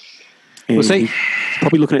 And we'll see.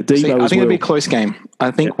 Probably looking at Debo I think it'll be a close game.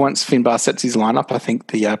 I think once Finbar sets his lineup, I think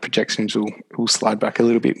the projections will slide back a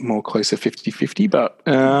little bit more closer 50-50. But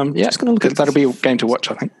just going to look at that'll be a game to watch,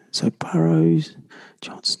 I think. So Burrows,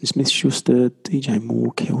 Johnson, Smith-Schuster, DJ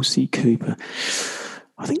Moore, Kelsey, Cooper.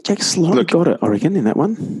 I think Jack slightly got it, I reckon, in that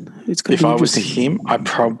one. It's going to be interesting. If I was him, I'm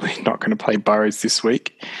probably not going to play Burrows this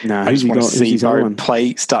week. No, I just want to see Burrow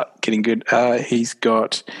start getting good. He's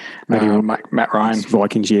got Matt Ryan.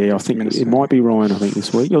 Vikings, yeah. I think it might be Ryan, I think,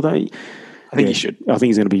 this week. Although, I think he should. I think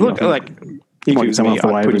he's going to be. He might get someone off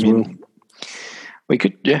the waiver as well. We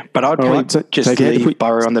could, but I'd probably just leave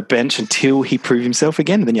Burrow on the bench until he proves himself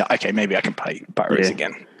again. And then okay, maybe I can play Burrows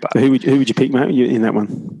again. But who would you pick, mate, in that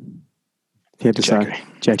one? You had to say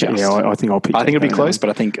Jack. Yeah, I think I'll pick. I think it'll be close,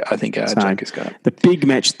 but I think Jack has got it. The big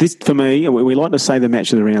match. This for me, we like to say the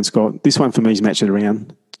match of the round, Scott. This one for me is match of the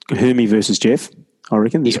round. Hermie versus Jeff. I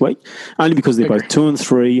reckon this week, only because they're both 2 and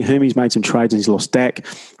 3. Hermie's made some trades and he's lost Dak,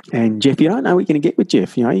 and Jeff, you don't know what you're going to get with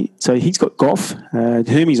Jeff. So he's got Goff.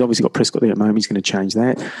 Hermie's obviously got Prescott there at the moment. He's going to change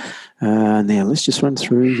that. Now let's just run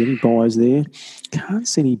through. Any buys there? Can't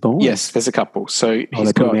see any buys. Yes, there's a couple. So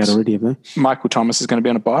he's got out already, have they? Michael Thomas is going to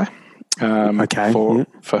be on a buy.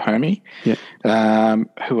 For Hermie. Yeah.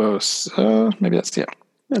 Who else? Maybe that's it.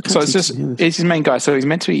 So it's his main guy. So he's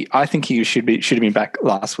meant to be. I think he should have been back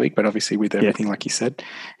last week, but obviously with everything like you said,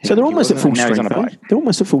 so they're almost at full strength. They're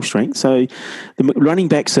almost at full strength. So the running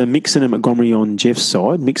backs are Mixon and Montgomery on Jeff's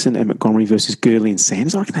side. Mixon and Montgomery versus Gurley and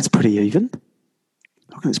Sanders. I reckon that's pretty even.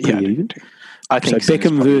 Even. I think so.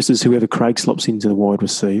 Beckham versus whoever Craig slops into the wide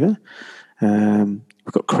receiver.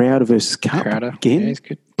 We've got Crowder versus Cup again. Yeah, he's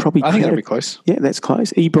good. Probably. I think that'll be close. Yeah, that's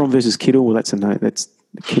close. Ebron versus Kittle. Well, that's a no. That's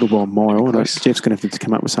Kittle by a mile. Jeff's going to have to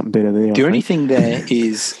come up with something better there. The only thing there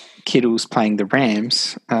is Kittle's playing the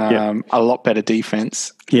Rams. A lot better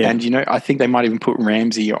defense. Yeah, and I think they might even put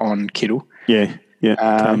Ramsey on Kittle. Yeah.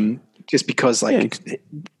 Just because,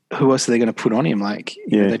 who else are they going to put on him?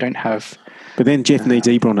 They don't have. But then Jeff needs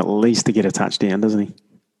Ebron at least to get a touchdown, doesn't he?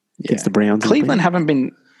 Against the Browns. Cleveland haven't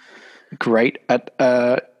been great at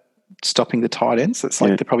stopping the tight ends. It's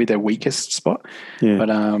they're probably their weakest spot. Yeah.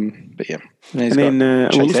 But yeah. And then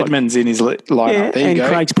Chase Edmonds in his lineup. Yeah, there you go.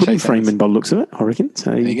 Craig's putting Freeman by the looks of it, I reckon.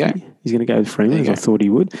 So there you go. He's going to go with Freeman as I thought he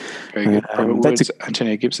would. Very good. Robert Woods,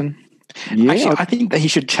 Antonio Gibson. Yeah, actually, I think that he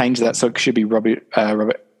should change that. So it should be Robert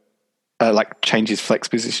change his flex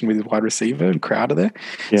position with wide receiver and Crowder there.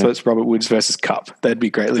 Yeah. So it's Robert Woods versus Cup. That'd be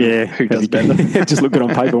great. Who does better? Just look good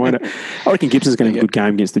on paper, won't it? I reckon Gibson's going to have a good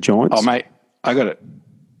game against the Giants. Oh, mate, I got it.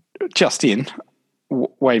 Just in.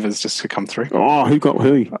 Waivers just to come through. Oh, who got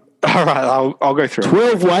who? All right, I'll go through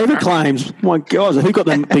 12 waiver claims. My God, who got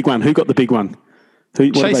the big one? Who got the big one?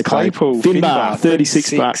 Chase Claypool. Finbar,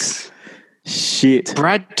 $36. Shit.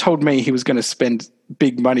 Brad told me he was going to spend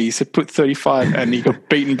big money. He said put 35 and he got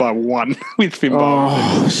beaten by 1 with Finbar.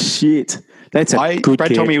 Oh, shit. That's a good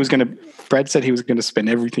Brad told me Brad said he was going to spend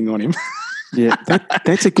everything on him. Yeah,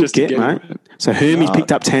 that's a good Just to get, get mate. him. So Hermie's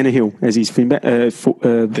picked up Tannehill as his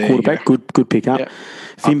quarterback. Good pick up. Yep.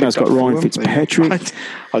 Finbar's got Ryan Fitzpatrick.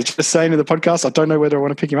 I was just saying in the podcast, I don't know whether I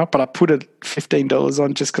want to pick him up, but I put $15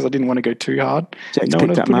 on just because I didn't want to go too hard. Jack's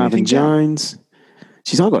picked up Marvin Jones.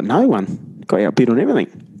 Jeez, I got no one. Got outbid on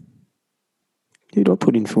everything. Who did I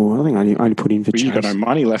put in for? I think I only put in for Chase. You got no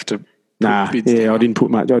money left to. I didn't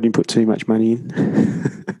put much. I didn't put too much money in.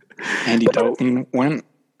 Andy Dalton went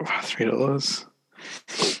 $3.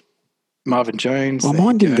 Marvin Jones. Oh,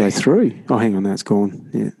 mine didn't go through. Oh, hang on, that's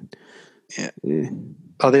gone. Yeah.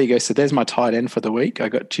 Oh, there you go. So there's my tight end for the week. I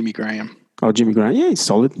got Jimmy Graham. Oh, Jimmy Graham. Yeah, he's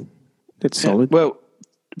solid. That's solid. Well,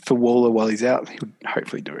 for Waller while he's out, he'll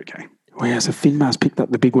hopefully do okay. Wow, so Finbar's picked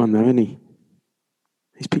up the big one though, hasn't he?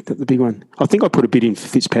 He's picked up the big one. I think I put a bid in for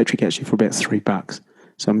Fitzpatrick actually for about $3.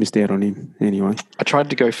 So I missed out on him anyway. I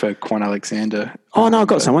tried to go for Quan Alexander. Oh, no, I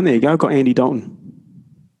got someone. There you go. I got Andy Dalton.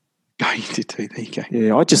 Oh, you did too. There you go.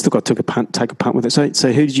 Yeah, I just thought I'd take a punt with it.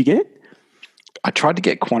 So who did you get? I tried to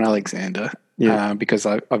get Quan Alexander because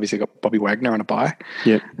I obviously got Bobby Wagner on a buy.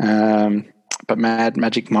 Yep. But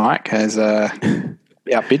Magic Mike has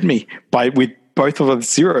outbid me with both of them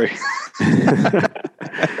 0.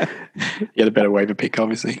 You had a better waiver pick,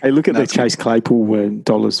 obviously. Hey, look at the Chase Claypool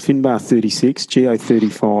dollars. Finbar 36, Geo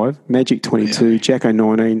 35, Magic 22, Jacko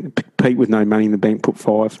 19, Pete with no money in the bank put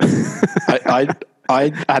 5.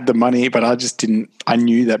 I had the money, but I just didn't. I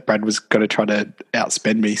knew that Brad was going to try to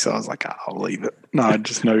outspend me, so I was like, I'll leave it. No, I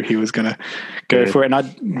just know he was going to go for it. And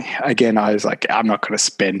I was like, I'm not going to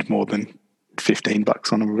spend more than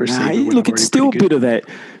 $15 on a receiver. Look, it's still a bit of that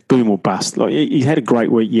boom or bust. Like he had a great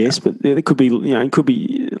week, yes, but there could be, it could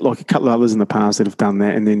be like a couple of others in the past that have done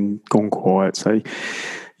that and then gone quiet. So,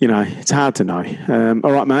 it's hard to know.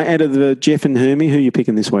 All right, mate. Out of the Jeff and Hermie, who are you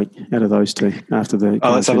picking this week? Out of those two, after the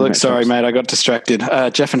let's have a look. Sorry, mate, I got distracted.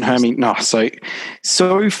 Jeff and Hermie. No, so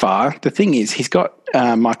far the thing is he's got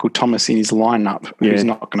Michael Thomas in his lineup, who's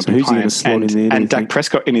not going to be playing, and Dak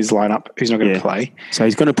Prescott in his lineup, who's not going to play. So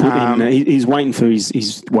he's going to put in. He's waiting for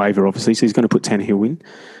his waiver, obviously. So he's going to put Tannehill in,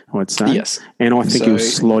 I'd say. Yes, and I think he'll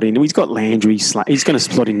slot in. He's got Landry. He's going to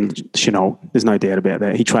slot in Chenault. There's no doubt about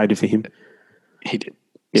that. He traded for him. He did.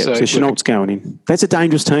 Yeah, so Chenault's going in. That's a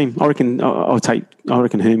dangerous team. I reckon. I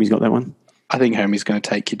reckon Hermie's got that one. I think Hermie's going to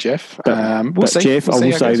take you, Jeff. We'll see. Jeff, I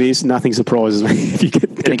will say this: nothing surprises me if you get.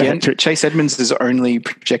 And again, Chase Edmonds is only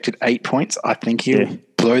projected 8 points. I think he'll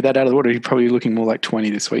blow that out of the water. He's probably looking more like 20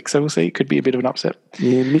 this week. So we'll see. It could be a bit of an upset.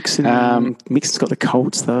 Yeah, Mixon's got the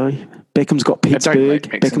Colts though. Beckham's got Pittsburgh.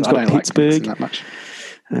 Beckham's got Pittsburgh. That much.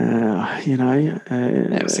 We'll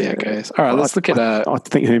see how it goes. All right, let's look at. I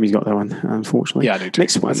think Hermie's got that one, unfortunately. Yeah, I do too.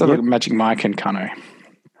 Next one. Let's look at Magic Mike and Cano.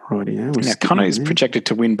 Righty, now, Cano is projected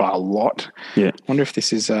to win by a lot. Yeah. I wonder if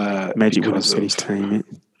this is. Magic would have set his team. Yeah.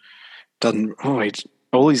 Doesn't.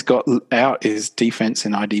 All he's got out is defense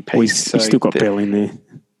and IDP. Well, he's still got Bell in there.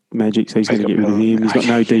 Magic, so he's going to get rid of him. He's got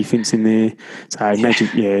no defence in there. So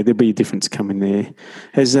Magic, there'll be a difference coming there.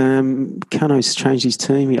 Has Cano's changed his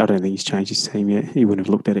team? I don't think he's changed his team yet. He wouldn't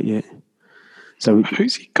have looked at it yet. So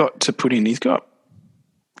who's he got to put in? He's got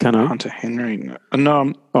Cano. Hunter Henry.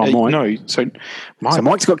 No. Mike. No. So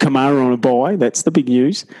Mike's got Kamara on a bye. That's the big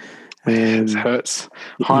news. It hurts.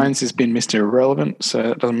 Hines has been Mr. Irrelevant, so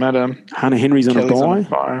it doesn't matter. Hunter Henry's on a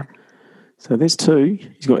bye. So there's 2.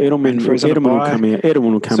 He's got Edelman. Edelman will come out.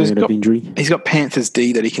 Edelman will come out of injury. He's got Panthers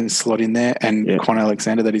D that he can slot in there, and Quan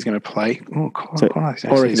Alexander that he's going to play. I reckon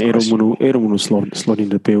Edelman will slot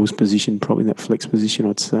into Bell's position, probably in that flex position,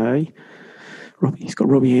 I'd say. He's got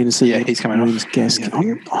Robbie Anderson. Yeah, he's coming off. Gaskin.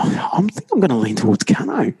 I think I'm going to lean towards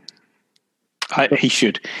Cano. He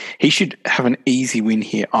should have an easy win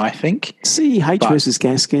here, I think. CEH versus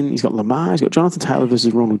Gaskin. He's got Lamar. He's got Jonathan Taylor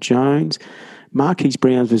versus Ronald Jones. Marquise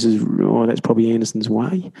Brown versus, that's probably Anderson's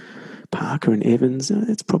way. Parker and Evans.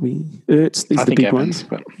 That's probably Ertz. These are the big Evans,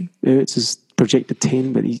 ones. Ertz is projected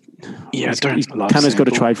 10, but Cano's got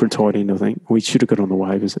to trade for a tight end, I think. We should have got on the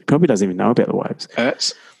waivers. He probably doesn't even know about the waivers.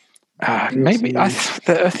 Ertz? Maybe.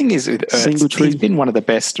 The thing is with Ertz, he's been one of the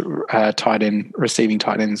best receiving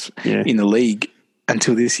tight ends in the league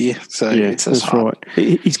until this year. So it's that's hard.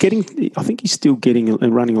 Right. I think he's still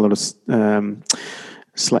running a lot of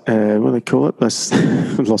what do they call it? Lost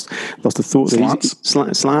a thought.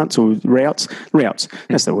 Slants or routes.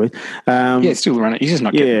 That's the word. Still running. He's just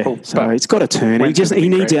not getting pulled. So it's got to turn. He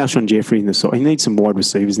needs Alshon Jeffrey in the side. He needs some wide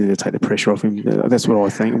receivers in there to take the pressure off him. That's what I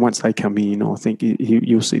think. And once they come in, I think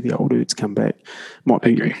you'll see the old dudes come back. I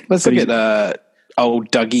agree. Let's look at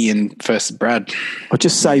old Dougie and versus Brad. I'll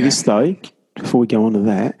just say this though, before we go on to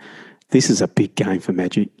that, this is a big game for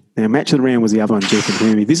Magic. Now, match of the round was the other one, Jeff and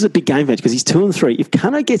Hermie. This is a big game match because he's 2-3. If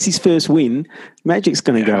Kano gets his first win, Magic's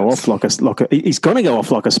going to go off like a he's going to go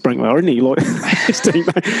off like a sprinkler, isn't he? Like his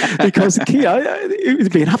teammate, because it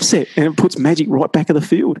would be an upset, and it puts Magic right back of the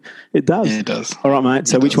field. It does. Yeah, it does. All right, mate.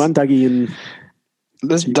 So which one, Dougie and?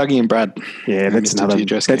 There's Dougie and Brad. Yeah, that's another.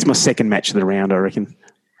 That's my second match of the round, I reckon.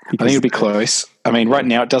 I think it'll be close. I mean, right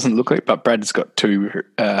now it doesn't look like, but Brad's got 2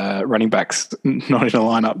 running backs not in a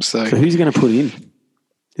lineup. So who's he going to put in?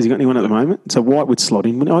 Has he got anyone at the moment? So White would slot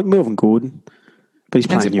in. Melvin Gordon. But he's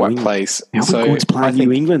playing New England. Melvin Gordon's playing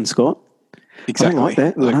New England, Scott. Exactly.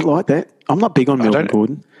 I don't like that. I'm not big on Melvin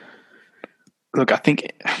Gordon. Look, I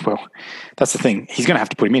think, that's the thing. He's going to have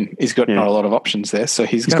to put him in. He's got not a lot of options there, so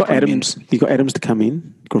he's got Adams. He's got Adams to come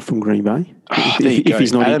in from Green Bay. If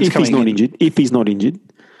he's not injured. If he's not injured.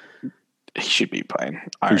 He should be playing.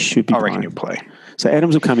 I reckon he'll play. So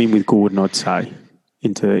Adams will come in with Gordon, I'd say.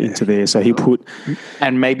 Into there, so he'll put,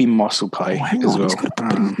 and maybe Moss will play as well.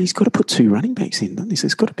 He's got to put 2 running backs in, doesn't he? So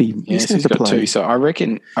it's got to be. Yes, he's got 2. So I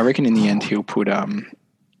reckon in the end he'll put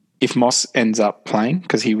if Moss ends up playing,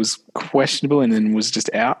 because he was questionable and then was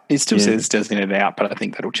just out. It still says designated out, but I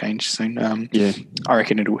think that'll change soon. I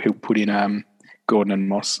reckon he'll put in Gordon and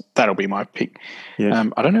Moss. That'll be my pick. Yeah.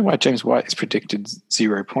 I don't know why James White is predicted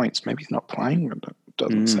 0 points. Maybe he's not playing. But it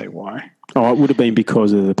doesn't say why. Oh, it would have been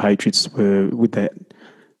because of the Patriots were with that.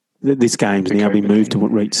 This game's now been moved to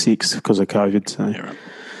week 6 because of COVID. So,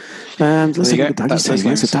 let's look at Dougie's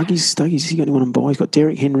team. So Dougie's he got anyone on bye? He's got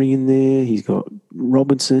Derrick Henry in there. He's got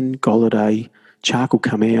Robinson, Golladay. Chark will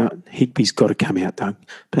come out. Higby's got to come out, Doug.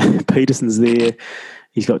 Peterson's there.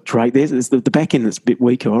 He's got Drake. There's the back end that's a bit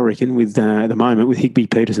weaker, I reckon, with at the moment with Higby,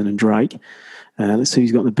 Peterson, and Drake. Let's see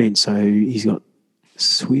who's got on the bench. So he's got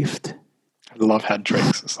Swift. I love how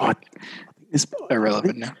Drake's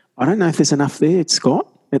irrelevant now. I don't know if there's enough there, Scott,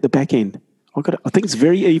 at the back end. I think it's a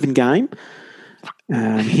very even game,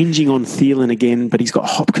 hinging on Thielen again, but he's got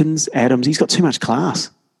Hopkins, Adams. He's got too much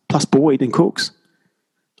class, plus Boyd and Cooks.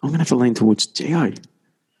 I'm going to have to lean towards Gio.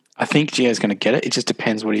 I think Gio's going to get it. It just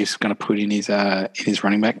depends what he's going to put in his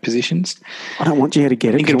running back positions. I don't want Gio to get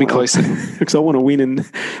it. I think it'll be close because I want to win.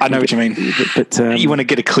 And I know what you mean. But you want to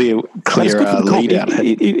get a clear lead out.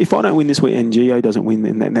 If I don't win this week and Gio doesn't win,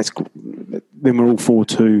 then we're all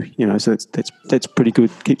 4-2. You know, so that's pretty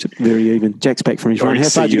good. Keeps it very even. Jack's back from his run. How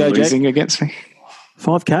far did you go, Jack? Against me?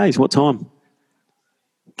 5Ks. What time?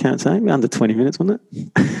 Can't say. Under 20 minutes, wasn't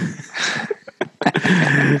it?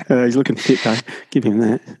 He's looking fit though. Give him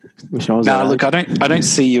that. Wish I was. No, look, I don't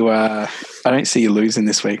see you. I don't see you losing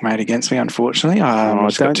this week, mate, against me. Unfortunately,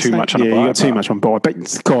 I've got too much on. You got too much on bye. But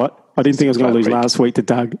Scott, I didn't think I was going to lose last week to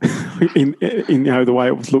Doug. in the way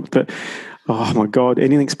it was looked, but oh my God,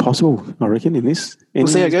 anything's possible. I reckon in this. We'll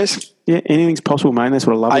see how it goes. Yeah, anything's possible, mate. That's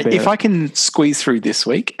what I love about it. If I can squeeze through this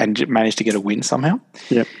week and manage to get a win somehow.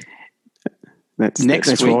 Yep.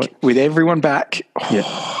 Next week right. With everyone back.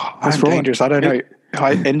 I'm dangerous. I don't know.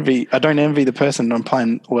 I don't envy the person I'm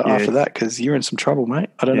playing after that because you're in some trouble, mate.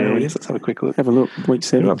 I don't know who it is. Let's have a quick look. Have a look. Week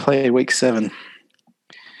 7. I play week 7.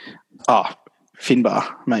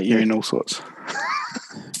 Finbar, mate. You're in all sorts.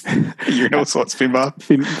 You're in all sorts, Finbar.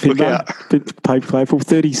 Finbar. Play for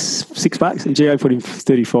 $36 and Gio put him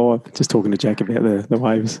 35. Just talking to Jack about the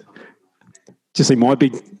waivers. Just see my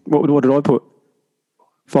big. What did I put?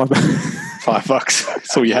 $5. $5.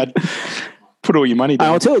 That's all you had. Put all your money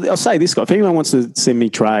down. I'll say this, Scott. If anyone wants to send me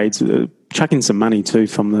trades, chuck in some money too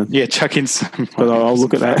from the. Yeah, chuck in some. But I'll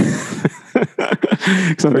look at that.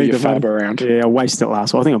 Because I need the fab around. Yeah, I wasted it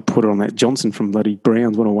last. I think I put it on that Johnson from bloody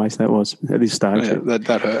Browns. What a waste that was at this stage. Yeah,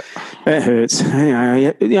 that hurt. That hurts.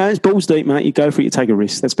 Anyway, it's balls deep, mate. You go for it. You take a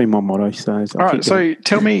risk. That's been my motto. So all right. So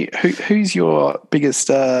tell me, who's your biggest?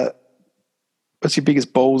 What's your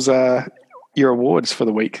biggest balls? Your awards for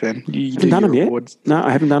the week, then. You haven't done them yet. Awards. No,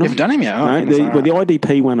 I haven't done them. You haven't done them yet? No, the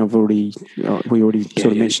IDP one we already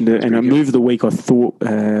sort of mentioned it. And a move of the week, I thought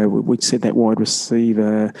we said that wide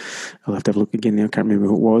receiver. I'll have to have a look again now. I can't remember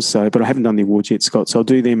who it was. So, but I haven't done the awards yet, Scott. So I'll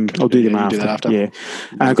do them. I'll do them after. Yeah,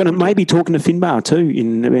 I'm going to maybe talking to Finbar too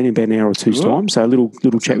in about an hour or two's time. So a little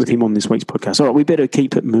chat with him on this week's podcast. All right, we better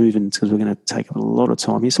keep it moving because we're going to take up a lot of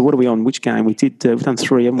time here. So what are we on? Which game? We've done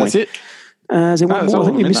 3, haven't we? That's it. Is there one more? I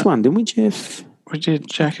think we missed one, didn't we, Jeff? We did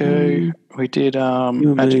Jacko, we did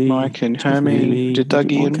Magic Mike and Hermie, we did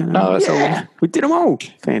Dougie. That's all. We did them all.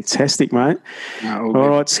 Fantastic, mate. All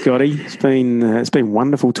right, Scotty. It's been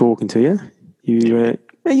wonderful talking to you. You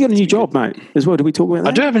got a new job, mate, as well. Did we talk about that?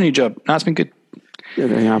 I do have a new job. No, it's been good.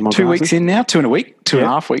 2 weeks in now,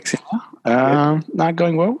 2.5 weeks in now.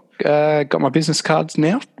 Going well. Got my business cards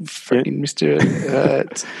now. Freaking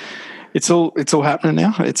Mr. It's all happening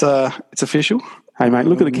now. It's official. Hey, mate,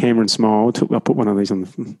 look at the camera and smile. I'll put one of these on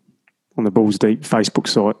the Balls Deep Facebook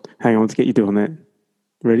site. Hang on, let's get you doing that.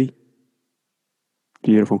 Ready?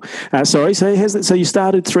 Beautiful. Sorry, so you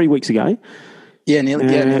started 3 weeks ago. Yeah,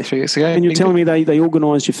 nearly 3 weeks ago. And you're telling me they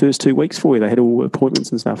organised your first 2 weeks for you. They had all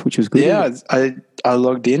appointments and stuff, which was good. Yeah, I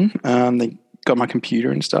logged in. They got my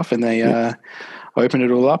computer and stuff, and they opened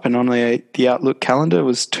it all up. And on the Outlook calendar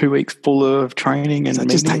was 2 weeks full of training and so it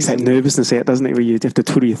just takes that nervousness out, doesn't it? Where you have to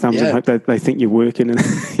twiddle your thumbs and hope they think you're working. And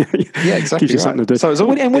yeah, exactly. Gives you something to do. So it was all,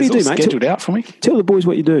 what do you do, mate? Scheduled out for me. Tell the boys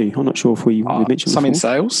what you do. I'm not sure if we mentioned. So I'm in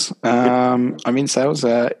sales. I'm in sales.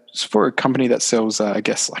 It's for a company that sells, I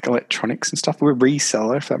guess, like electronics and stuff. We're a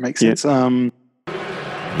reseller, if that makes sense.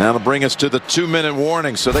 Now to bring us to the 2-minute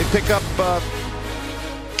warning. So they pick up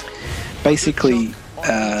basically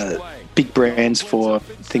big brands for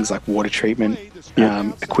things like water treatment,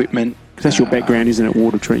 equipment. That's your background, isn't it?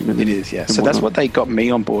 Water treatment. It is, yeah. So that's what they got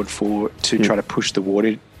me on board for, to try to push the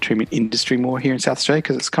water treatment industry more here in South Australia,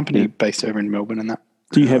 because it's a company based over in Melbourne and that.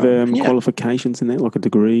 Do you have qualifications in that, like a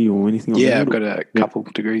degree or anything like that? Yeah, I've got a couple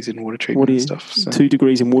degrees in water treatment and stuff. So. 2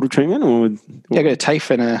 degrees in water treatment? Or? Yeah, I got a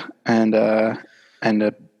TAFE and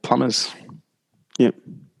a plumber's. Yep.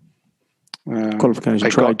 Qualification,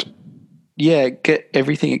 trade. Get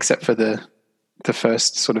everything except for the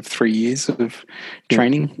first sort of 3 years of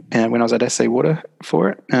training when I was at SA Water for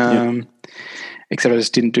it. Except I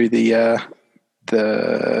just didn't do the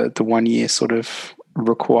 1 year sort of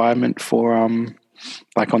requirement for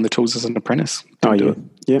like on the tools as an apprentice.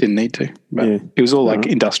 Didn't need to. But it was all like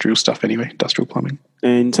industrial stuff anyway, industrial plumbing.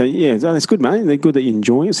 And so that's good, mate. They're good that you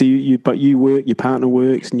enjoy it. So you work, your partner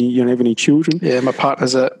works, and you don't have any children. Yeah, my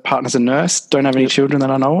partner's a nurse. Don't have any children that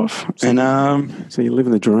I know of. So you're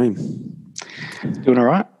living the dream. Doing all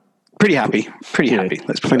right. Pretty happy.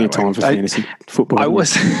 Let's plenty of time for fantasy football. I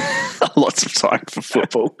was lots of time for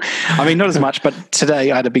football. I mean, not as much, but today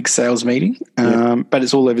I had a big sales meeting. But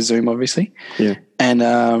it's all over Zoom, obviously. Yeah. And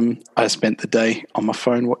I spent the day on my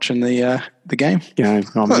phone watching the game. Yeah,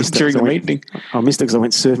 I missed during the meeting. I missed it because I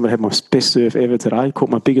went surfing, but I had my best surf ever today. Caught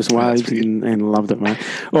my biggest waves and loved it, mate.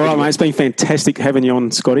 All right, mate. It's been fantastic having you on,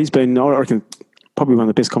 Scotty. It's been, I reckon, probably one of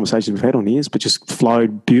the best conversations we've had on here, but just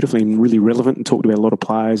flowed beautifully and really relevant and talked about a lot of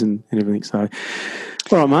players and everything. So,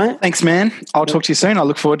 all right, mate. Thanks, man. I'll talk to you soon. I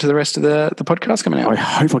look forward to the rest of the podcast coming out. I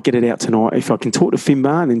hope I get it out tonight. If I can talk to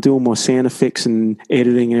Finbar and then do all my sound effects and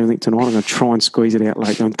editing and everything tonight, I'm going to try and squeeze it out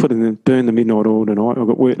later and burn the midnight oil tonight. I've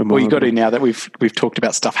got work tomorrow. Well, you've got to now that we've talked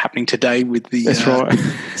about stuff happening today with the That's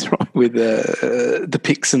right. with the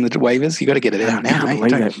picks and the waivers. You got to get it out now,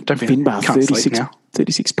 mate. Don't be Finbar,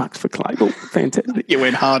 $36 for Clayball. Fantastic. You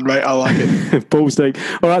went hard, mate. I like it. Balls deep.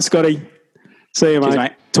 All right, Scotty. See you, mate. Cheers,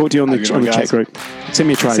 mate. Talk to you on the chat group. Send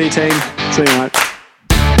me a trade. See you, team. See you, mate.